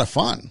tradition. A lot of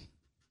fun.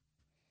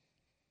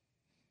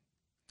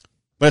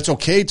 But it's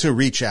okay to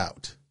reach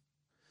out.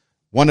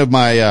 One of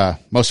my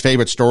most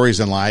favorite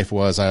stories in life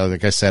was,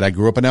 like I said, I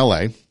grew up in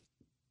L.A.,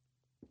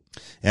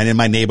 and in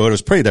my neighborhood, it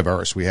was pretty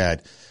diverse. We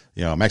had,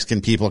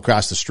 Mexican people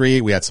across the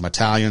street. We had some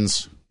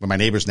Italians, were my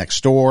neighbors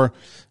next door.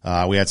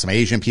 We had some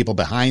Asian people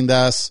behind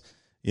us.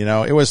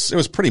 It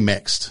was pretty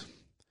mixed.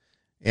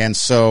 And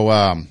so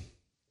I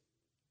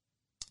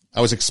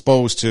was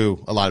exposed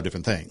to a lot of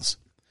different things.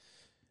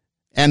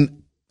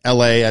 And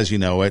L.A., as you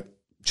know it,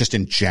 just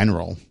in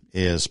general,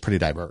 is pretty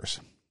diverse.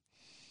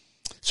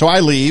 So I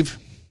leave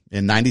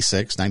in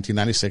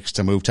 1996,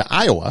 to move to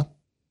Iowa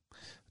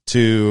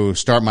to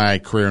start my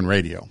career in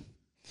radio.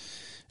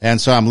 And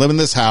so I'm living in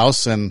this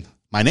house, and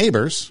my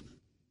neighbors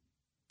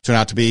turn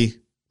out to be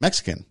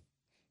Mexican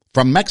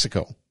from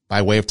Mexico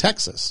by way of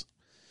Texas.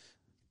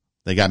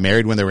 They got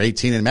married when they were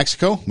 18 in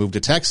Mexico, moved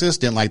to Texas,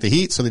 didn't like the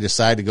heat, so they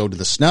decided to go to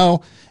the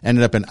snow,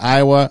 ended up in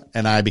Iowa,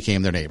 and I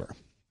became their neighbor.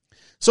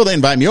 So they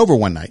invite me over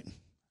one night.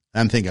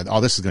 I'm thinking,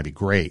 this is going to be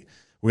great.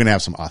 We're going to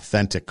have some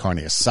authentic carne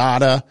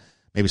asada,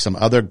 maybe some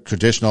other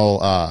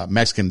traditional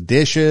Mexican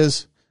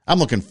dishes. I'm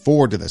looking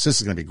forward to this.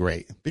 This is going to be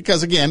great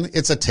because, again,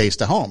 it's a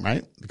taste of home,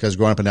 right? Because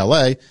growing up in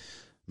L.A.,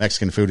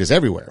 Mexican food is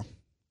everywhere.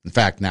 In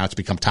fact, now it's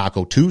become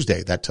Taco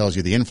Tuesday. That tells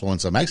you the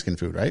influence of Mexican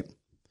food, right?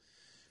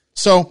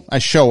 So I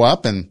show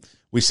up, and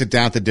we sit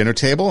down at the dinner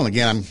table, and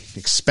again, I'm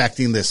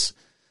expecting this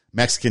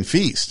Mexican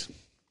feast.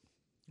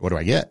 What do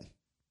I get?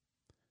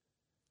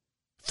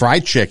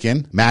 Fried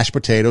chicken, mashed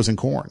potatoes, and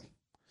corn.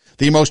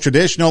 The most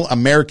traditional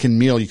American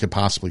meal you could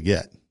possibly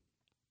get.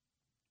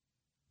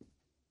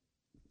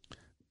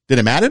 Did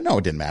it matter? No,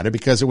 it didn't matter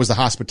because it was the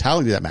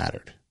hospitality that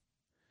mattered.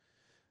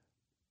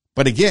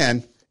 But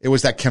again, it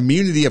was that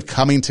community of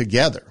coming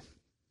together.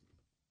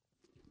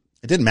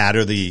 It didn't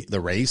matter the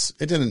race.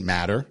 It didn't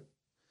matter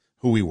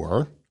who we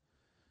were.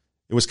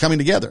 It was coming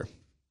together.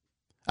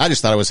 I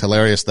just thought it was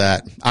hilarious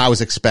that I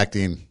was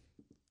expecting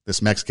this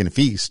Mexican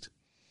feast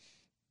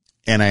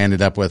and I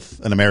ended up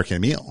with an American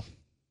meal.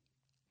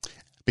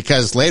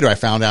 Because later I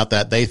found out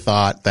that they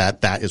thought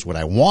that is what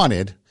I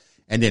wanted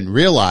and didn't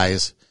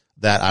realize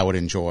that I would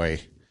enjoy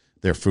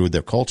their food,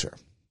 their culture.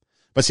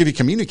 But see, if you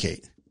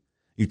communicate,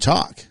 you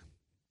talk.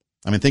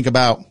 I mean, think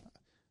about,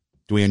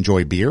 do we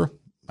enjoy beer?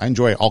 I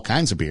enjoy all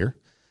kinds of beer.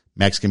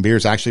 Mexican beer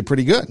is actually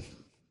pretty good.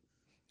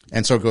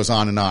 And so it goes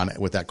on and on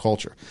with that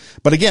culture.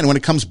 But again, when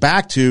it comes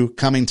back to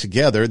coming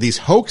together, these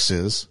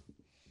hoaxes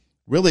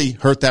really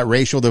hurt that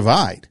racial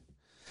divide.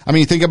 I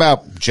mean, you think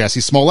about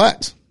Jussie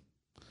Smollett,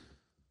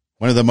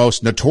 one of the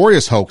most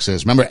notorious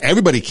hoaxes. Remember,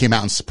 everybody came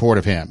out in support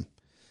of him.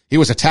 He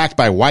was attacked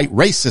by white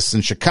racists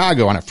in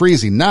Chicago on a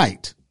freezing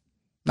night.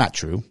 Not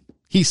true.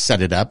 He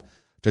set it up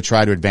to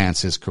try to advance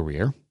his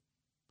career.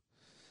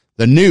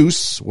 The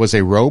noose was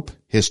a rope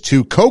his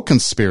two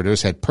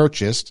co-conspirators had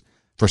purchased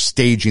for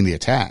staging the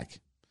attack.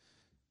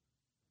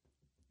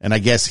 And I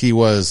guess he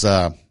was,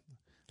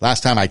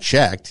 last time I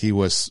checked, he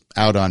was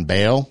out on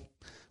bail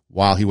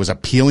while he was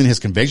appealing his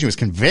conviction. He was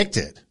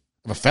convicted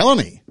of a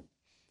felony.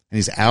 And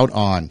he's out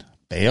on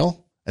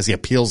bail as he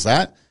appeals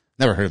that.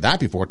 Never heard of that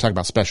before. Talk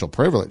about special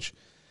privilege.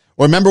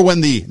 Or remember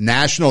when the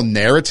national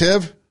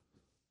narrative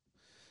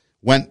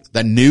went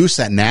the noose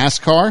at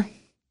NASCAR?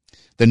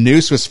 The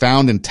noose was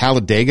found in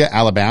Talladega,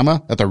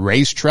 Alabama, at the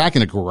racetrack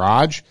in a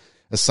garage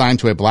assigned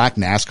to a black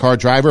NASCAR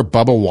driver,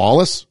 Bubba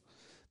Wallace.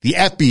 The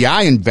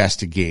FBI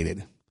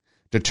investigated,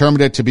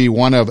 determined it to be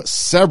one of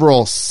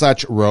several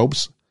such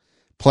ropes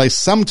placed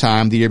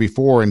sometime the year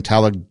before in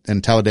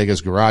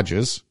Talladega's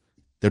garages,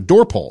 their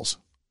door pulls.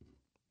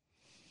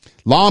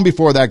 Long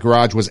before that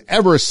garage was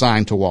ever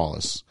assigned to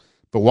Wallace,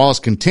 but Wallace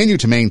continued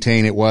to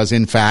maintain it was,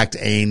 in fact,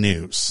 a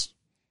noose.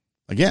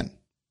 Again,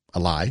 a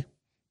lie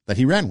that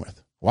he ran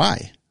with.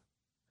 Why?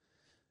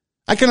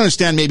 I can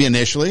understand maybe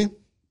initially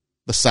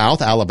the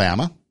South,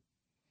 Alabama,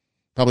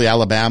 probably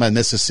Alabama and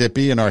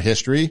Mississippi in our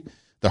history,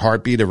 the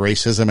heartbeat of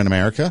racism in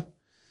America.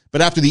 But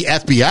after the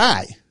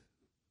FBI,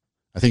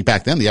 I think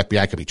back then the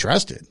FBI could be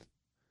trusted.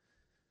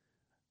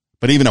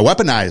 But even a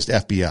weaponized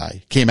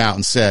FBI came out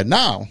and said,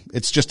 no,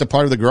 it's just a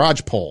part of the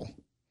garage poll.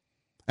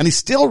 And he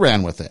still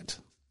ran with it.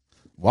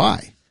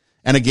 Why?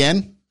 And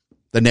again,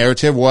 the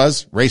narrative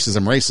was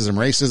racism, racism,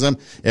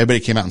 racism. Everybody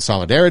came out in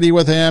solidarity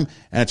with him,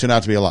 and it turned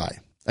out to be a lie.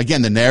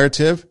 Again, the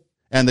narrative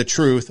and the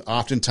truth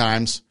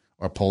oftentimes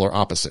are polar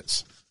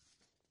opposites.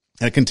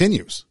 And it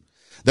continues.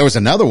 There was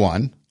another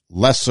one,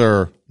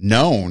 lesser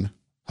known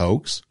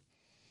hoax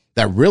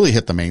that really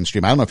hit the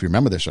mainstream. I don't know if you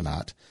remember this or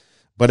not,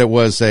 but it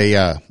was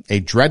a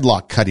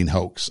dreadlock cutting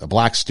hoax. A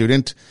black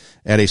student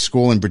at a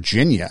school in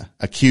Virginia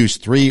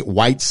accused 3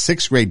 white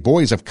 6th grade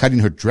boys of cutting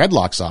her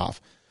dreadlocks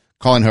off,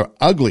 calling her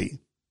ugly.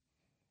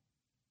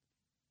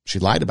 She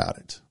lied about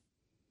it.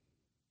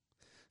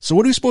 So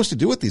what are we supposed to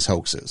do with these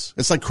hoaxes?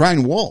 It's like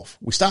crying wolf.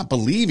 We stop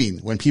believing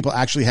when people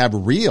actually have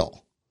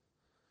real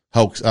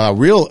hoax,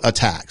 real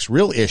attacks,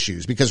 real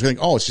issues, because we think,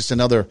 oh, it's just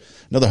another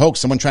hoax,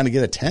 someone trying to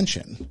get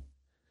attention.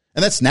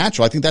 And that's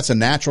natural. I think that's a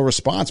natural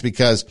response,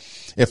 because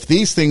if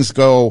these things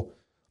go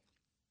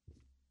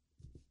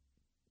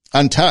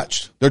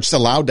untouched, they're just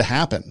allowed to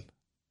happen,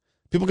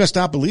 people are going to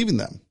stop believing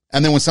them.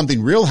 And then when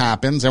something real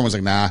happens, everyone's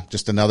like, nah,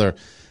 just another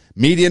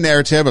media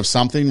narrative of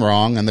something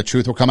wrong, and the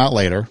truth will come out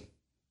later.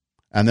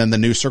 And then the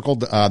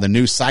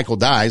news cycle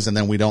dies, and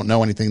then we don't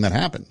know anything that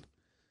happened.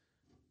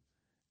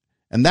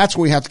 And that's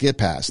what we have to get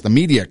past. The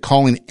media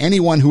calling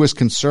anyone who is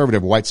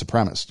conservative white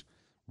supremacist,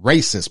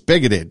 racist,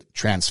 bigoted,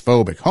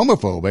 transphobic,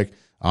 homophobic,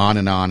 on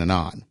and on and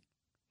on.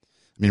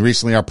 I mean,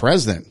 recently our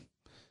president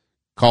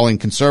calling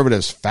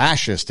conservatives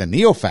fascist and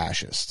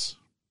neo-fascists.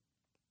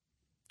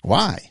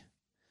 Why?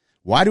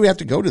 Why do we have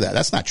to go to that?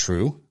 That's not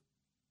true.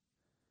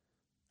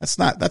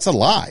 That's a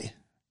lie.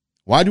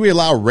 Why do we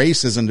allow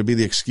racism to be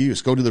the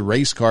excuse? Go to the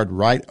race card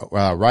right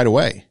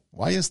away.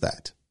 Why is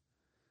that?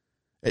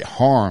 It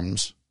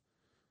harms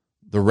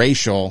the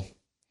racial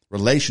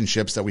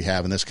relationships that we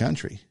have in this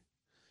country.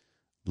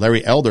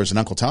 Larry Elder's an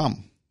Uncle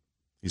Tom.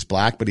 He's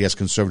black, but he has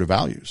conservative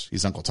values.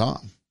 He's Uncle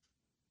Tom.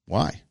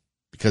 Why?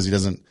 Because he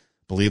doesn't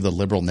believe the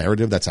liberal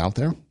narrative that's out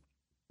there?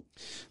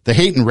 The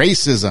hate and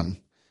racism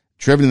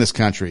driven in this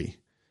country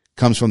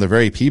comes from the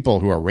very people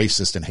who are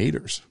racist and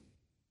haters.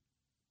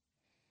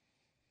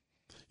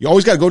 You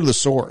always got to go to the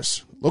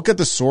source. Look at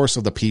the source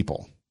of the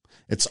people.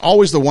 It's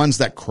always the ones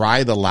that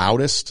cry the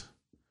loudest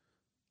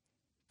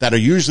that are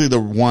usually the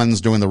ones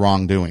doing the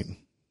wrongdoing.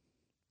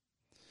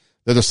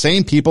 They're the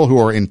same people who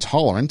are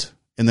intolerant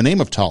in the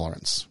name of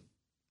tolerance.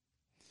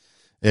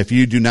 If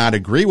you do not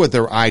agree with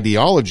their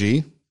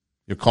ideology,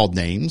 you're called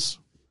names.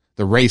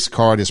 The race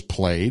card is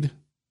played.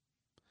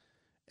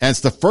 And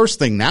it's the first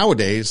thing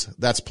nowadays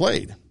that's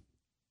played.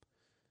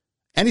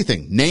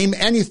 Anything. Name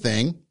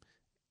anything.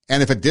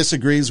 And if it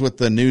disagrees with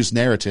the news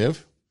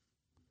narrative,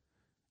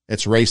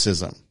 it's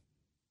racism,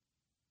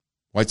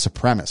 white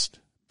supremacist,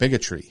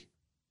 bigotry,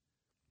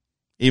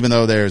 even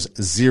though there's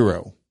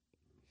zero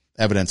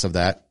evidence of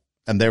that.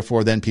 And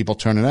therefore, then people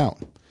turn it out.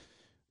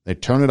 They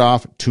turn it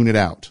off, tune it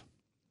out.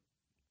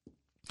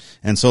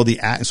 And so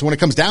when it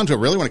comes down to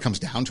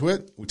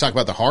it, we talk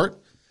about the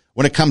heart.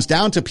 When it comes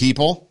down to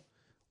people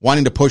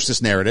wanting to push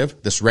this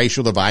narrative, this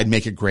racial divide,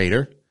 make it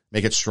greater,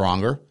 make it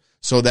stronger,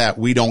 so that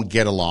we don't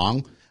get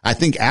along, I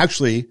think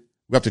actually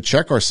we have to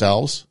check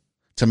ourselves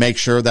to make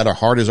sure that our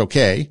heart is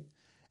okay,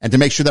 and to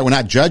make sure that we're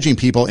not judging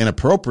people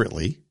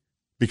inappropriately,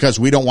 because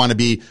we don't want to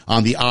be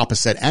on the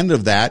opposite end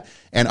of that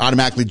and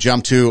automatically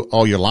jump to,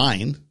 oh, you're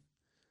lying.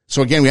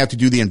 So again, we have to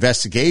do the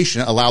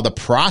investigation, allow the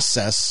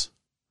process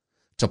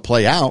to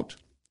play out.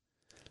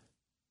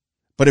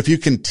 But if you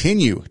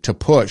continue to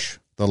push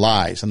the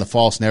lies and the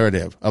false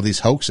narrative of these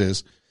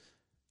hoaxes,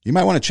 you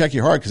might want to check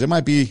your heart, because it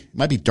might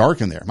be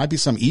dark in there. It might be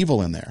some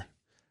evil in there.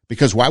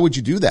 Because why would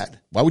you do that?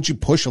 Why would you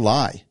push a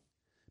lie?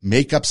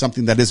 Make up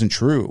something that isn't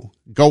true.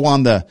 Go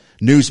on the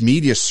news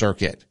media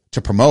circuit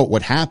to promote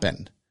what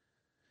happened,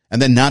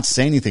 and then not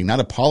say anything, not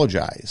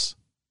apologize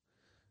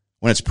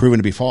when it's proven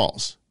to be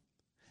false.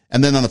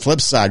 And then on the flip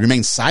side,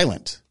 remain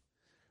silent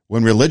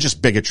when religious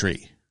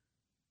bigotry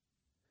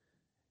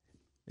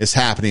is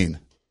happening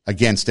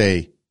against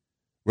a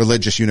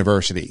religious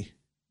university.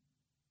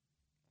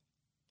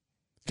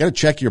 You got to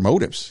check your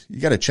motives.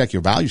 You got to check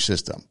your value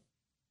system.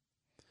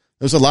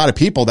 There's a lot of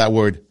people that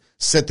would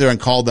sit there and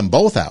call them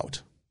both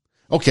out.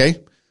 Okay,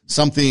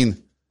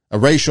 a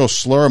racial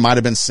slur might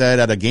have been said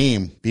at a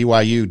game,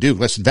 BYU Duke.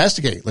 Let's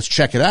investigate. Let's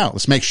check it out.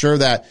 Let's make sure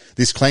that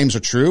these claims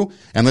are true,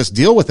 and let's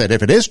deal with it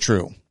if it is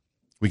true.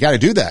 We got to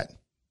do that.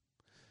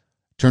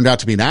 Turned out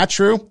to be not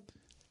true.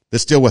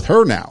 Let's deal with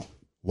her now.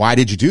 Why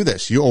did you do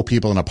this? You owe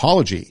people an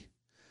apology.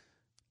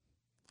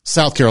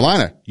 South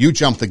Carolina, you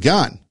jumped the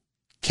gun.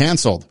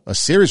 Canceled a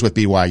series with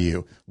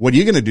BYU. What are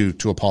you going to do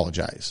to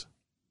apologize?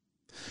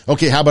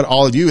 Okay, how about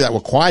all of you that were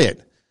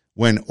quiet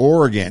when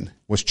Oregon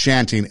was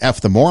chanting F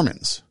the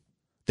Mormons?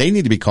 They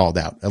need to be called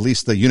out. At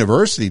least the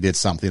university did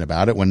something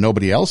about it when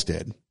nobody else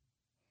did.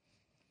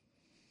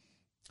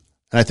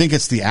 And I think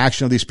it's the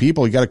action of these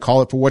people. You got to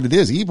call it for what it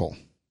is, evil.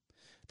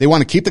 They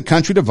want to keep the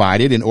country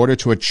divided in order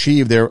to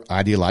achieve their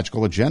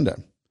ideological agenda.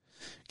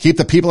 Keep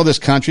the people of this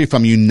country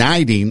from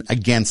uniting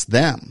against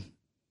them,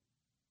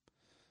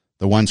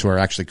 the ones who are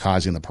actually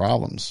causing the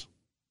problems.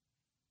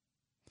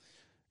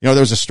 You know,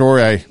 there was a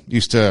story I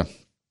used to,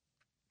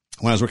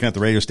 when I was working at the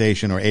radio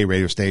station or a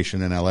radio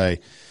station in LA,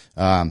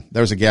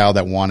 there was a gal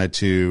that wanted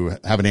to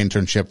have an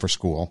internship for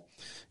school.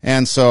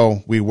 And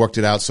so we worked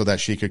it out so that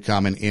she could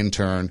come and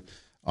intern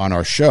on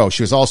our show.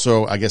 She was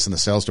also, I guess, in the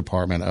sales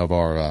department of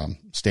our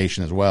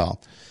station as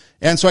well.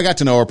 And so I got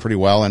to know her pretty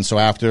well. And so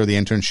after the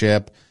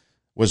internship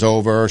was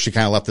over, she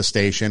kind of left the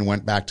station,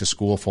 went back to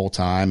school full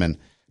time, and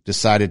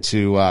decided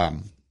to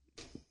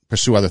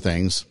pursue other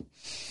things.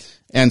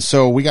 And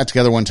so we got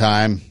together one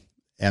time,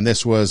 and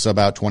this was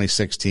about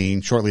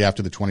 2016, shortly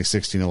after the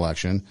 2016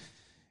 election.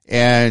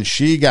 And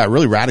she got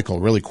really radical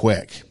really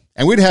quick.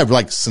 And we'd have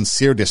like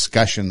sincere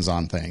discussions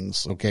on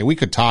things. Okay. We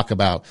could talk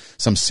about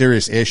some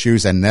serious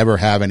issues and never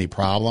have any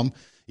problem.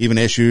 Even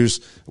issues,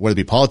 whether it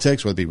be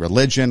politics, whether it be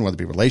religion, whether it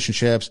be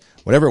relationships,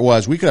 whatever it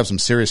was, we could have some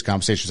serious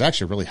conversations.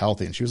 Actually really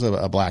healthy. And she was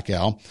a black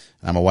gal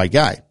and I'm a white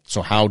guy.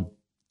 So how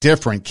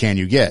different can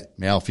you get?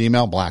 Male,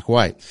 female, black,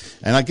 white.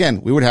 And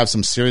again, we would have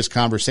some serious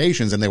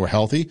conversations and they were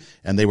healthy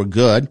and they were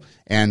good.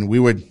 And we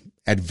would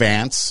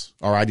advance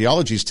our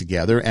ideologies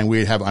together and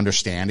we'd have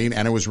understanding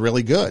and it was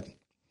really good.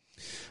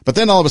 But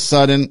then all of a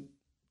sudden,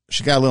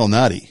 she got a little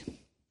nutty. I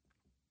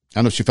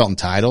don't know if she felt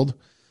entitled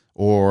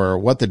or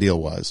what the deal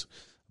was,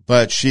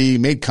 but she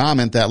made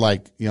comment that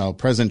like, you know,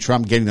 President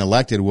Trump getting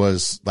elected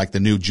was like the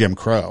new Jim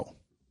Crow.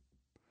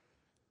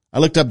 I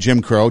looked up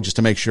Jim Crow just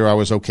to make sure I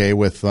was okay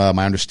with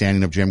my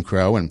understanding of Jim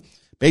Crow. And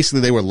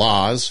basically they were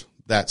laws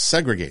that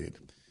segregated.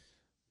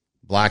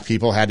 Black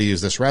people had to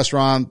use this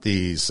restaurant,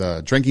 these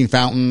drinking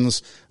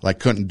fountains, like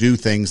couldn't do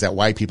things that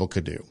white people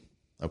could do.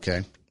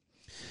 Okay.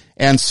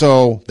 And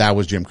so that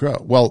was Jim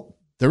Crow. Well,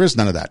 there is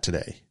none of that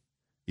today,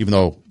 even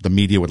though the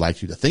media would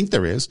like you to think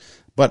there is.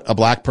 But a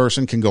black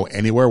person can go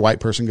anywhere a white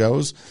person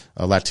goes.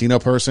 A Latino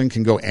person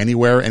can go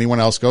anywhere anyone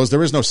else goes.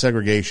 There is no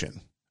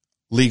segregation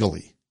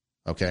legally.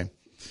 Okay.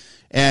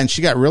 And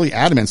she got really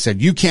adamant and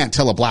said, you can't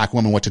tell a black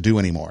woman what to do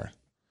anymore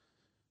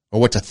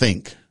or what to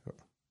think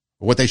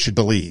or what they should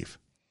believe.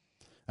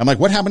 I'm like,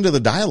 what happened to the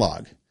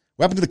dialogue?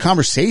 What happened to the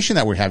conversation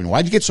that we're having?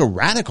 Why'd you get so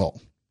radical?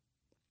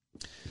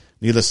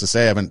 Needless to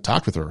say, I haven't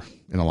talked with her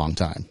in a long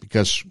time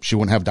because she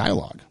wouldn't have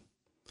dialogue.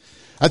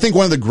 I think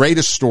one of the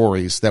greatest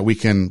stories that we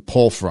can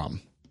pull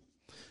from,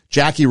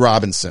 Jackie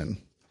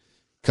Robinson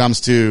comes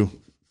to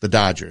the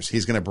Dodgers.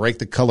 He's going to break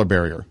the color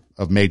barrier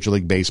of Major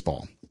League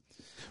Baseball.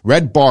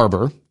 Red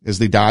Barber is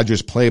the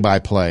Dodgers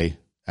play-by-play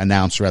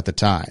announcer at the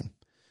time.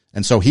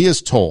 And so he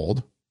is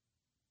told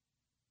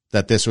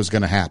that this was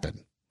going to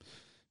happen.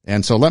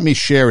 And so let me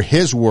share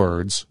his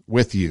words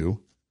with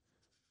you.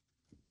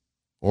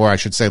 Or I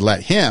should say,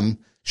 let him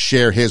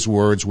share his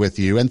words with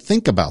you and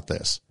think about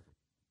this.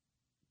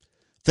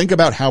 Think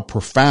about how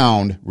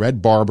profound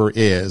Red Barber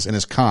is in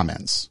his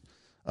comments.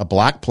 A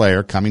black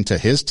player coming to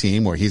his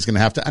team where he's going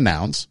to have to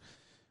announce.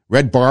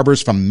 Red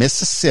Barber's from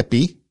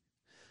Mississippi,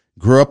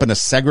 grew up in a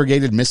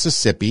segregated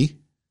Mississippi.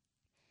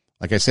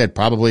 Like I said,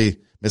 probably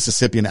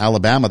Mississippi and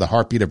Alabama, the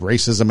heartbeat of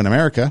racism in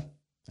America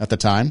at the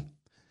time.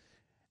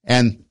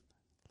 And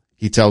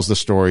he tells the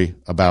story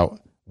about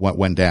what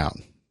went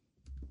down.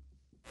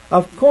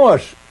 Of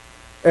course,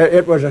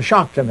 it was a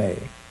shock to me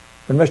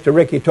when Mr.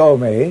 Rickey told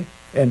me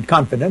in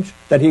confidence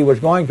that he was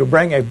going to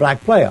bring a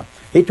black player.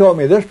 He told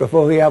me this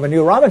before Lee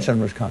Avenue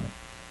Robinson was coming.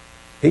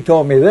 He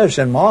told me this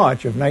in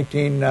March of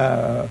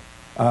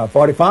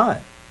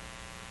 1945.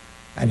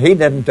 And he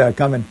didn't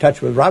come in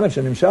touch with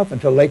Robinson himself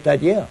until late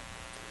that year.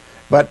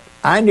 But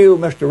I knew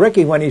Mr.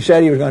 Rickey, when he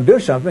said he was going to do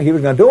something, he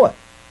was going to do it.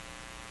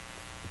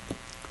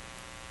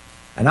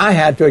 And I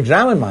had to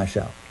examine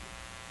myself.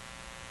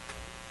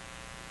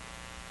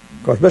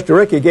 Of course, Mr.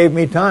 Rickey gave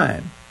me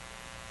time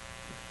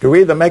to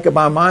either make up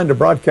my mind to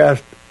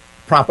broadcast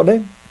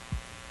properly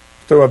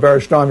through a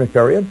very stormy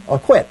period or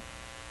quit.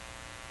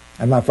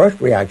 And my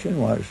first reaction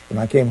was, when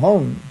I came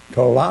home,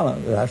 told Lala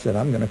that I said,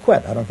 I'm going to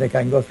quit. I don't think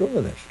I can go through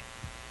with this.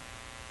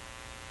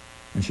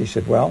 And she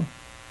said, well,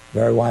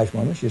 very wise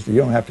woman. She said,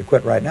 you don't have to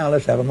quit right now.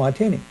 Let's have a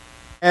martini.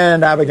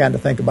 And I began to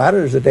think about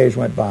it as the days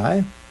went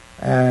by.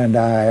 And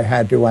I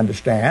had to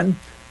understand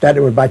that it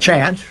was by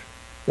chance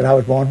that I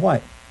was born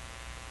white.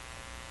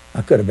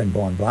 I could have been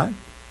born black.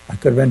 I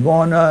could have been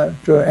born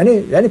to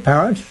any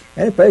parents,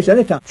 any place,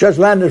 any time. Judge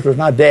Landis was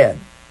not dead.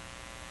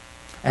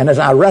 And as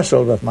I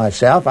wrestled with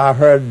myself, I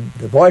heard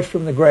the voice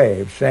from the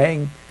grave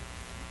saying,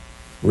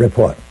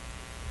 report.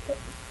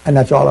 And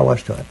that's all there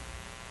was to it.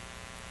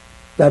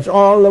 That's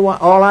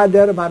all I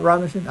did about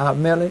Robinson. I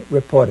merely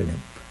reported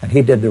him. And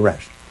he did the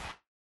rest.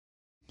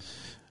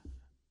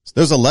 So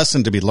there's a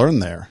lesson to be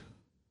learned there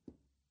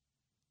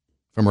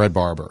from Red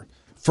Barber.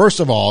 First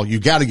of all, you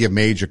got to give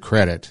major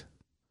credit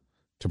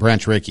to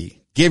Branch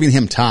Rickey, giving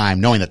him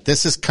time, knowing that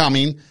this is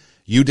coming.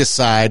 You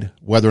decide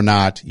whether or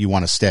not you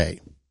want to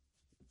stay.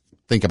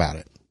 Think about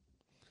it.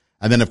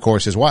 And then, of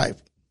course, his wife.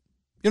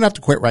 You don't have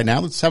to quit right now.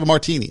 Let's have a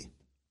martini.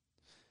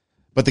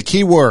 But the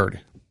key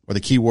word, or the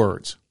key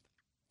words,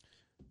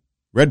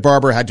 Red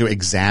Barber had to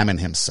examine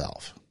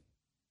himself.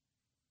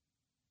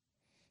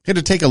 He had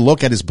to take a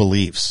look at his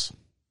beliefs.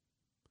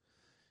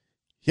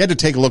 He had to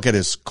take a look at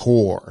his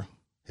core,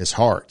 his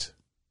heart.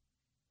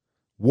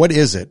 What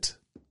is it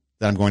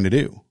that I'm going to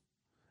do?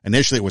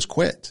 Initially, it was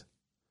quit.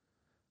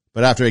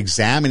 But after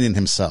examining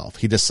himself,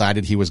 he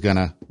decided he was going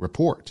to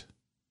report.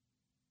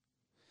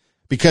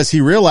 Because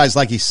he realized,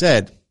 like he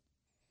said,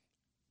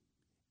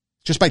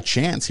 just by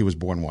chance he was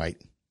born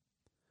white.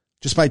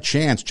 Just by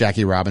chance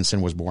Jackie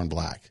Robinson was born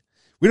black.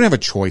 We don't have a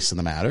choice in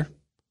the matter.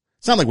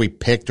 It's not like we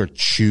picked or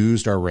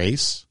chose our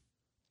race.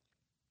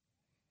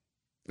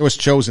 It was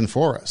chosen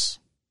for us.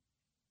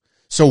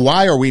 So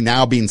why are we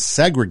now being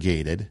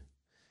segregated?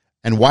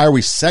 And why are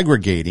we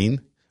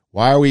segregating?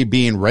 Why are we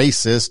being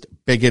racist,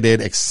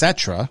 bigoted,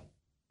 etc.?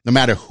 No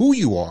matter who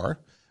you are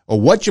or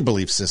what your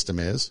belief system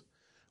is,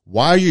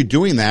 why are you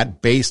doing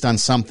that based on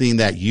something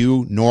that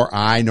you, nor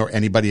I, nor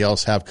anybody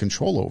else have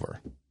control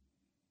over?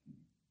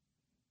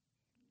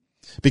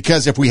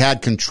 Because if we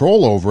had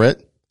control over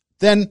it,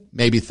 then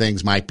maybe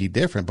things might be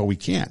different, but we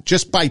can't.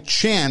 Just by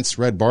chance,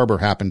 Red Barber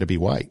happened to be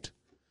white.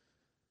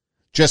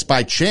 Just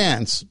by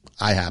chance,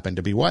 I happen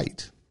to be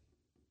white.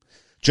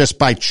 Just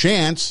by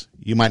chance,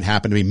 you might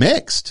happen to be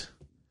mixed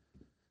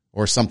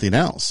or something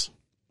else.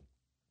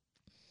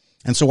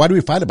 And so why do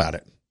we fight about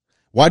it?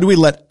 Why do we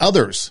let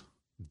others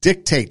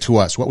dictate to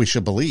us what we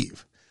should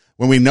believe?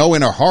 When we know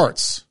in our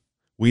hearts,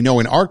 we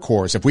know in our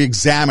cores, if we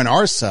examine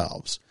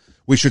ourselves,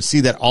 we should see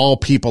that all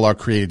people are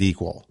created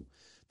equal.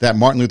 That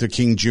Martin Luther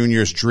King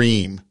Jr.'s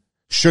dream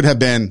should have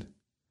been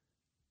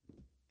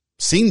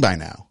seen by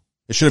now.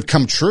 It should have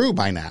come true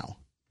by now.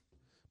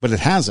 But it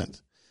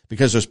hasn't,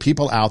 because there's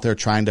people out there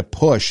trying to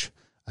push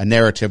a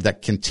narrative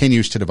that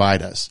continues to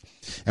divide us.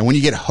 And when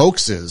you get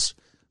hoaxes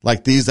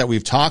like these that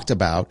we've talked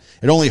about,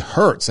 it only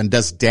hurts and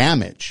does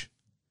damage.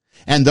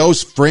 And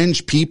those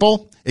fringe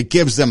people, it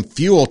gives them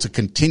fuel to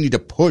continue to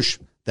push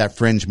that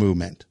fringe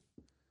movement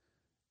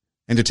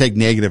and to take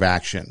negative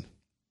action.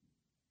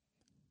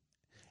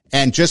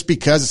 And just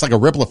because it's like a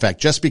ripple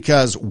effect, just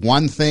because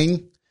one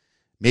thing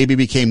maybe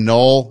became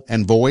null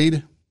and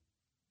void,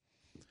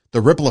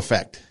 the ripple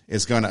effect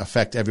is going to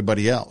affect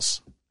everybody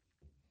else.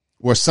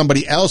 Or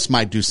somebody else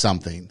might do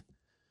something.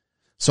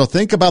 So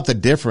think about the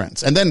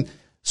difference. And then,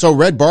 so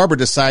Red Barber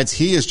decides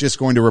he is just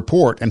going to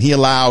report, and he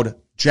allowed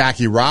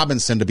Jackie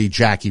Robinson to be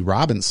Jackie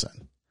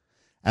Robinson.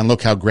 And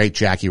look how great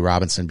Jackie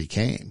Robinson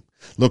became.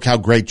 Look how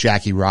great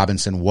Jackie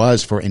Robinson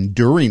was for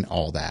enduring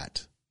all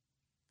that.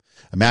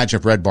 Imagine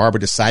if Red Barber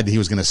decided he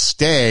was going to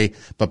stay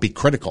but be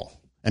critical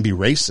and be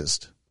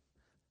racist.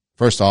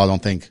 First of all, I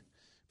don't think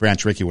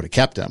Branch Rickey would have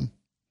kept him,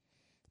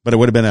 but it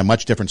would have been a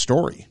much different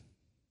story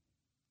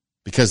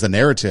because the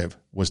narrative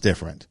was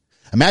different.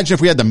 Imagine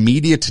if we had the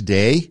media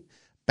today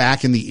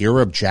back in the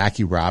era of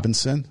Jackie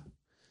Robinson.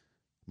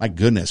 My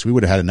goodness, we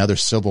would have had another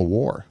civil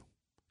war.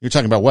 You're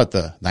talking about what,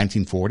 the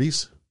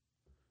 1940s?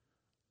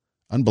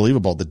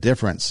 Unbelievable, the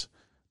difference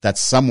that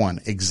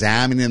someone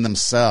examining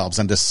themselves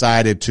and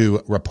decided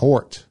to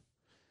report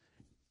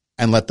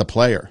and let the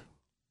player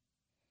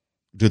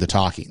do the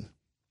talking.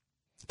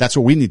 That's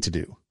what we need to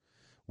do.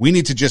 We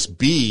need to just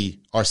be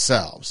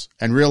ourselves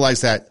and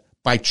realize that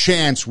by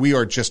chance we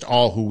are just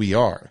all who we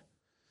are.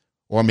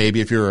 Or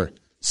maybe if you're a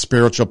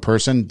spiritual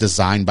person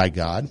designed by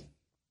God,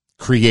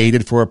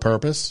 created for a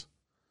purpose,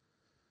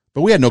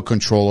 but we had no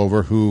control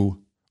over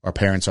who our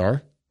parents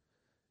are.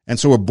 And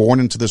so we're born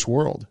into this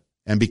world.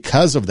 And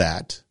because of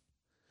that,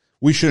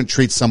 we shouldn't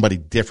treat somebody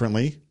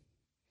differently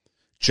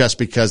just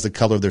because the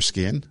color of their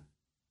skin,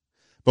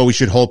 but we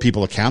should hold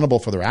people accountable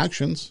for their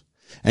actions.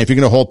 And if you're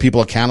going to hold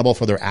people accountable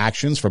for their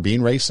actions for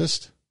being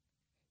racist,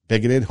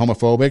 bigoted,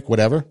 homophobic,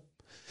 whatever,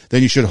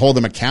 then you should hold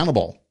them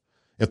accountable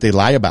if they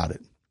lie about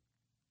it,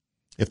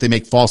 if they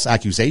make false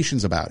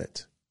accusations about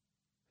it,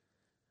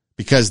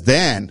 because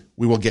then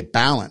we will get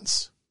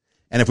balance.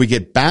 And if we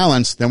get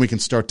balance, then we can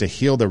start to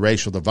heal the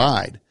racial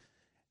divide.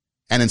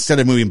 And instead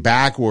of moving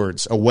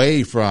backwards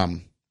away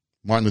from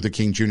Martin Luther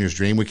King Jr.'s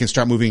dream, we can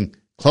start moving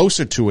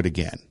closer to it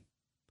again.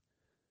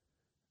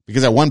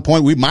 Because at one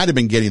point we might have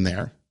been getting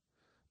there,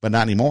 but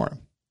not anymore.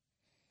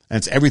 And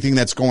it's everything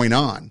that's going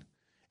on.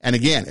 And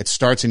again, it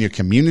starts in your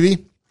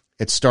community.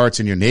 It starts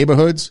in your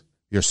neighborhoods,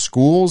 your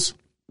schools.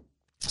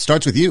 It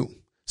starts with you.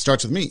 It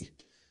starts with me.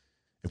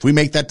 If we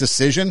make that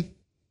decision,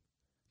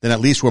 then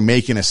at least we're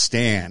making a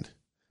stand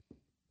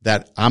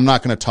that I'm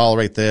not going to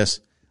tolerate this.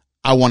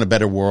 I want a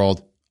better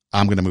world.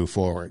 I'm going to move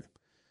forward.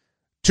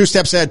 2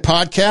 Steps Ahead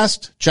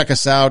podcast. Check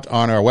us out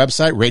on our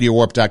website,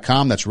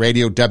 RadioWarp.com. That's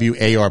Radio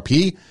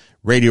WARP,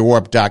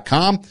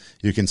 RadioWarp.com.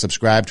 You can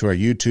subscribe to our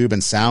YouTube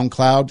and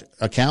SoundCloud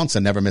accounts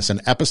and never miss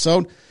an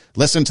episode.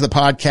 Listen to the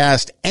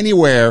podcast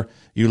anywhere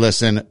you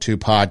listen to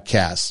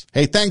podcasts.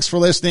 Hey, thanks for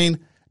listening.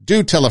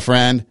 Do tell a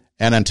friend.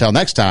 And until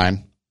next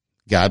time,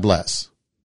 God bless.